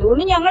ഇങ്ങനെയായിരുന്നു,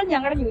 അതുകൊണ്ട്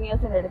ഞങ്ങളുടെ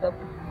ജൂനിയേഴ്സിന്റെ അടുത്തും.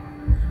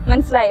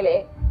 മനസ്സിലായില്ലേ?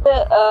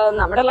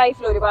 നമ്മുടെ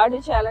ലൈഫിൽ ഒരുപാട്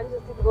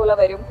ചാലഞ്ചസ് ഇതുപോലെ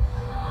വരും.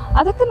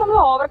 അതൊക്കെ നമ്മൾ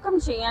ഓവർകം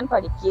ചെയ്യാൻ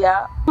പഠിക്കുക.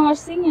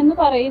 നഴ്സിംഗ് എന്ന്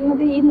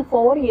പറയുന്നത് ഈ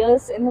 4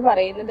 years എന്ന്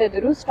പറയുന്നത്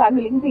ഇതൊരു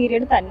സ്ട്രഗ്ലിംഗ്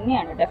പീരീഡ്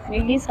തന്നെയാണ്.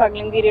 ഡെഫിനറ്റ്ലി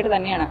സ്ട്രഗ്ലിംഗ് പീരീഡ്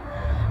തന്നെയാണ്.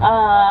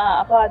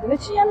 അപ്പൊ അത്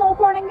വെച്ച് ഞാൻ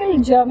നോക്കുവാണെങ്കിൽ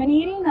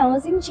ജർമ്മനിയിൽ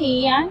നഴ്സിംഗ്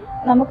ചെയ്യാൻ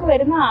നമുക്ക്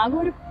വരുന്ന ആകെ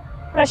ഒരു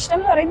പ്രശ്നം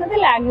എന്ന് പറയുന്നത്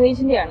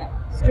ലാംഗ്വേജിന്റെയാണ്.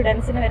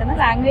 സ്റ്റുഡൻസിന് വരുന്ന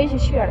ലാംഗ്വേജ്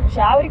ഇഷ്യൂ ആണ്.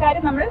 പക്ഷെ ആ ഒരു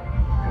കാര്യം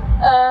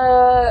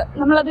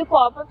നമ്മളത്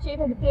കോപ്പപ്പ്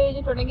ചെയ്തെടുത്തു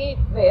കഴിഞ്ഞിട്ടുണ്ടെങ്കിൽ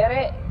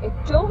വേറെ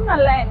ഏറ്റവും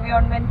നല്ല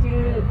എൻവയോൺമെന്റിൽ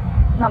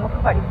നമുക്ക്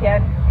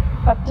പഠിക്കാൻ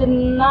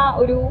പറ്റുന്ന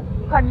ഒരു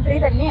കൺട്രി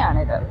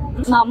തന്നെയാണിത്.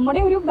 നമ്മുടെ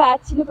ഒരു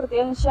ബാച്ചിന്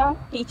പ്രത്യേകത വെച്ചാൽ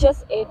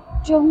ടീച്ചേഴ്സ്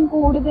ഏറ്റവും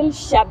കൂടുതൽ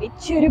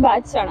ശപിച്ച ഒരു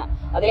ബാച്ചാണ്.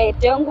 അതിൽ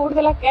ഏറ്റവും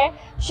കൂടുതലൊക്കെ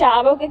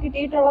ശാപമൊക്കെ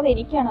കിട്ടിയിട്ടുള്ളത്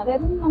എനിക്കാണ്.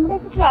 അതായത് നമ്മുടെ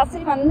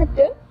ക്ലാസ്സിൽ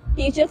വന്നിട്ട്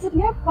ടീച്ചേഴ്സ്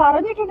ഇങ്ങനെ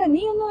പറഞ്ഞിട്ടുണ്ട്,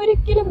 നീ ഒന്നും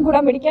ഒരിക്കലും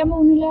ഗുണം പിടിക്കാൻ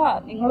പോകുന്നില്ല,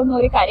 നിങ്ങളൊന്നും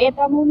ഒരു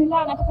കരയെത്താൻ പോകുന്നില്ല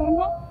എന്നൊക്കെ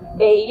പറഞ്ഞ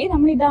ഡെയിലി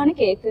നമ്മൾ ഇതാണ്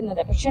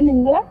കേൾക്കുന്നത്. പക്ഷെ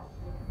നിങ്ങള്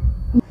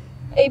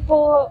ഇപ്പോ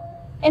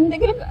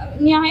എന്തെങ്കിലും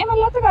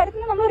ന്യായമല്ലാത്ത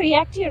കാര്യത്തിന് നമ്മൾ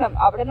റിയാക്ട് ചെയ്യണം.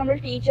 അവിടെ നമ്മൾ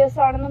ടീച്ചേഴ്സ്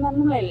ആണെന്ന്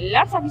നമ്മൾ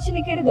എല്ലാം സഹിച്ചു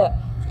നിൽക്കരുത്.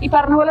 ഈ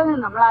പറഞ്ഞ പോലെ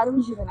നമ്മൾ ആരും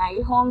ജുവനൈൽ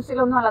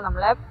ഹോംസിലൊന്നും അല്ല,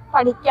 നമ്മളെ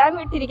പഠിക്കാൻ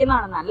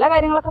വിട്ടിരിക്കുന്നതാണ്. നല്ല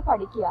കാര്യങ്ങളൊക്കെ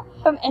പഠിക്കുക.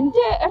 ഇപ്പം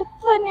എന്റെ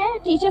അടുത്ത് തന്നെ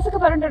ടീച്ചേഴ്സ് ഒക്കെ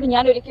പറഞ്ഞിട്ടുണ്ട്,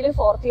 ഞാൻ ഒരിക്കലും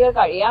 4th year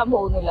കഴിയാൻ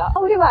പോകുന്നില്ല.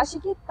 ആ ഒരു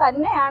വാശിക്ക്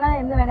തന്നെയാണ്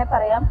എന്ന് വേണേ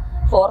പറയാം.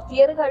 4th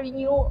year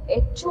കഴിഞ്ഞു.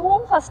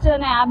 ഏറ്റവും ഫസ്റ്റ്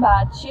തന്നെ ആ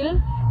ബാച്ചിൽ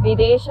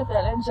വിദേശത്ത്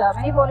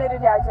ജർമ്മനി പോലെ ഒരു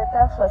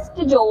രാജ്യത്ത്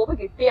ഫസ്റ്റ് ജോബ്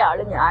കിട്ടിയ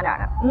ആള്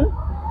ഞാനാണ്.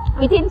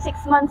 വിത്തിൻ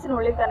 6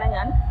 monthsനുള്ളിൽ തന്നെ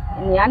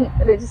ഞാൻ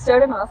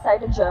രജിസ്റ്റേർഡ്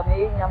നഴ്സായിട്ട്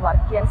ജർമ്മനിയിൽ ഞാൻ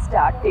വർക്ക് ചെയ്യാൻ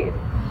സ്റ്റാർട്ട് ചെയ്തു.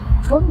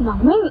 അപ്പം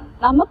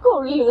നമുക്ക്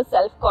ഉള്ളിൽ ഒരു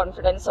സെൽഫ്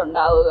കോൺഫിഡൻസ്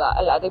ഉണ്ടാവുക.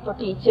 അല്ലാതെ ഇപ്പൊ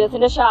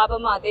ടീച്ചേഴ്സിന്റെ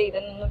ശാപം അതേ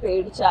ഇതൊന്നും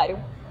പേടിച്ചാരും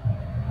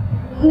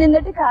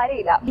നിന്നിട്ട്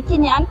കാര്യമില്ല.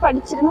 ഞാൻ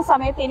പഠിച്ചിരുന്ന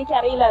സമയത്ത്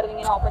എനിക്കറിയില്ലായിരുന്നു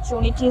ഇങ്ങനെ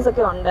ഓപ്പർച്യൂണിറ്റീസ്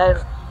ഒക്കെ ഉണ്ട്,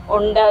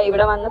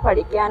 ഇവിടെ വന്ന്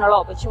പഠിക്കാനുള്ള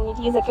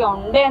ഓപ്പർച്യൂണിറ്റീസ് ഒക്കെ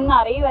ഉണ്ട് എന്ന്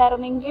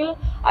അറിയുമായിരുന്നെങ്കിൽ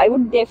I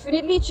would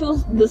definitely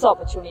choose this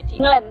opportunity.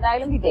 നിങ്ങൾ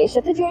എന്തായാലും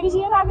വിദേശത്ത് ജോലി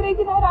ചെയ്യാൻ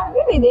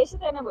ആഗ്രഹിക്കുന്നവരാണെങ്കിൽ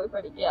വിദേശത്ത് തന്നെ പോയി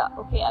പഠിക്കുക.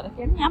 ഓക്കെ,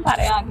 അതൊക്കെയാണ് ഞാൻ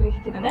പറയാൻ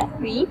ആഗ്രഹിക്കുന്നത്.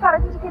 ഈ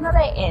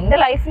പറഞ്ഞിരിക്കുന്നത് എന്റെ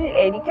ലൈഫിൽ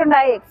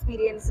എനിക്കുണ്ടായ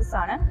എക്സ്പീരിയൻസസ്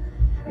ആണ്.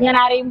 ഞാൻ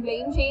ആരെയും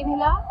ബ്ലെയിം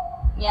ചെയ്യുന്നില്ല.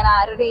 ഞാൻ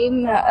ആരുടെയും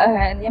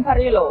ഞാൻ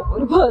പറയല്ലോ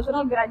ഒരു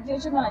പേഴ്സണൽ ഗ്രഡ്ജ്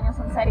വെച്ചൊന്നുമല്ല ഞാൻ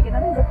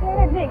സംസാരിക്കുന്നത്.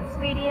 ഇതൊക്കെയാണ് എന്റെ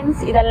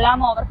എക്സ്പീരിയൻസ്. ഇതെല്ലാം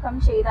ഓവർകം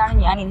ചെയ്താണ്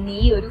ഞാൻ ഇന്ന്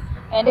ഈ ഒരു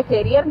എന്റെ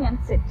കരിയർ ഞാൻ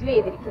സെറ്റിൽ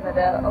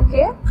ചെയ്തിരിക്കുന്നത്.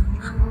 ഓക്കെ,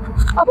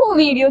 അപ്പോൾ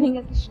വീഡിയോ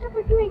നിങ്ങൾക്ക്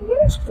ഇഷ്ടപ്പെട്ടുവെങ്കിൽ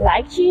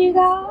ലൈക്ക് ചെയ്യുക.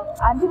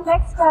 Until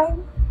next time.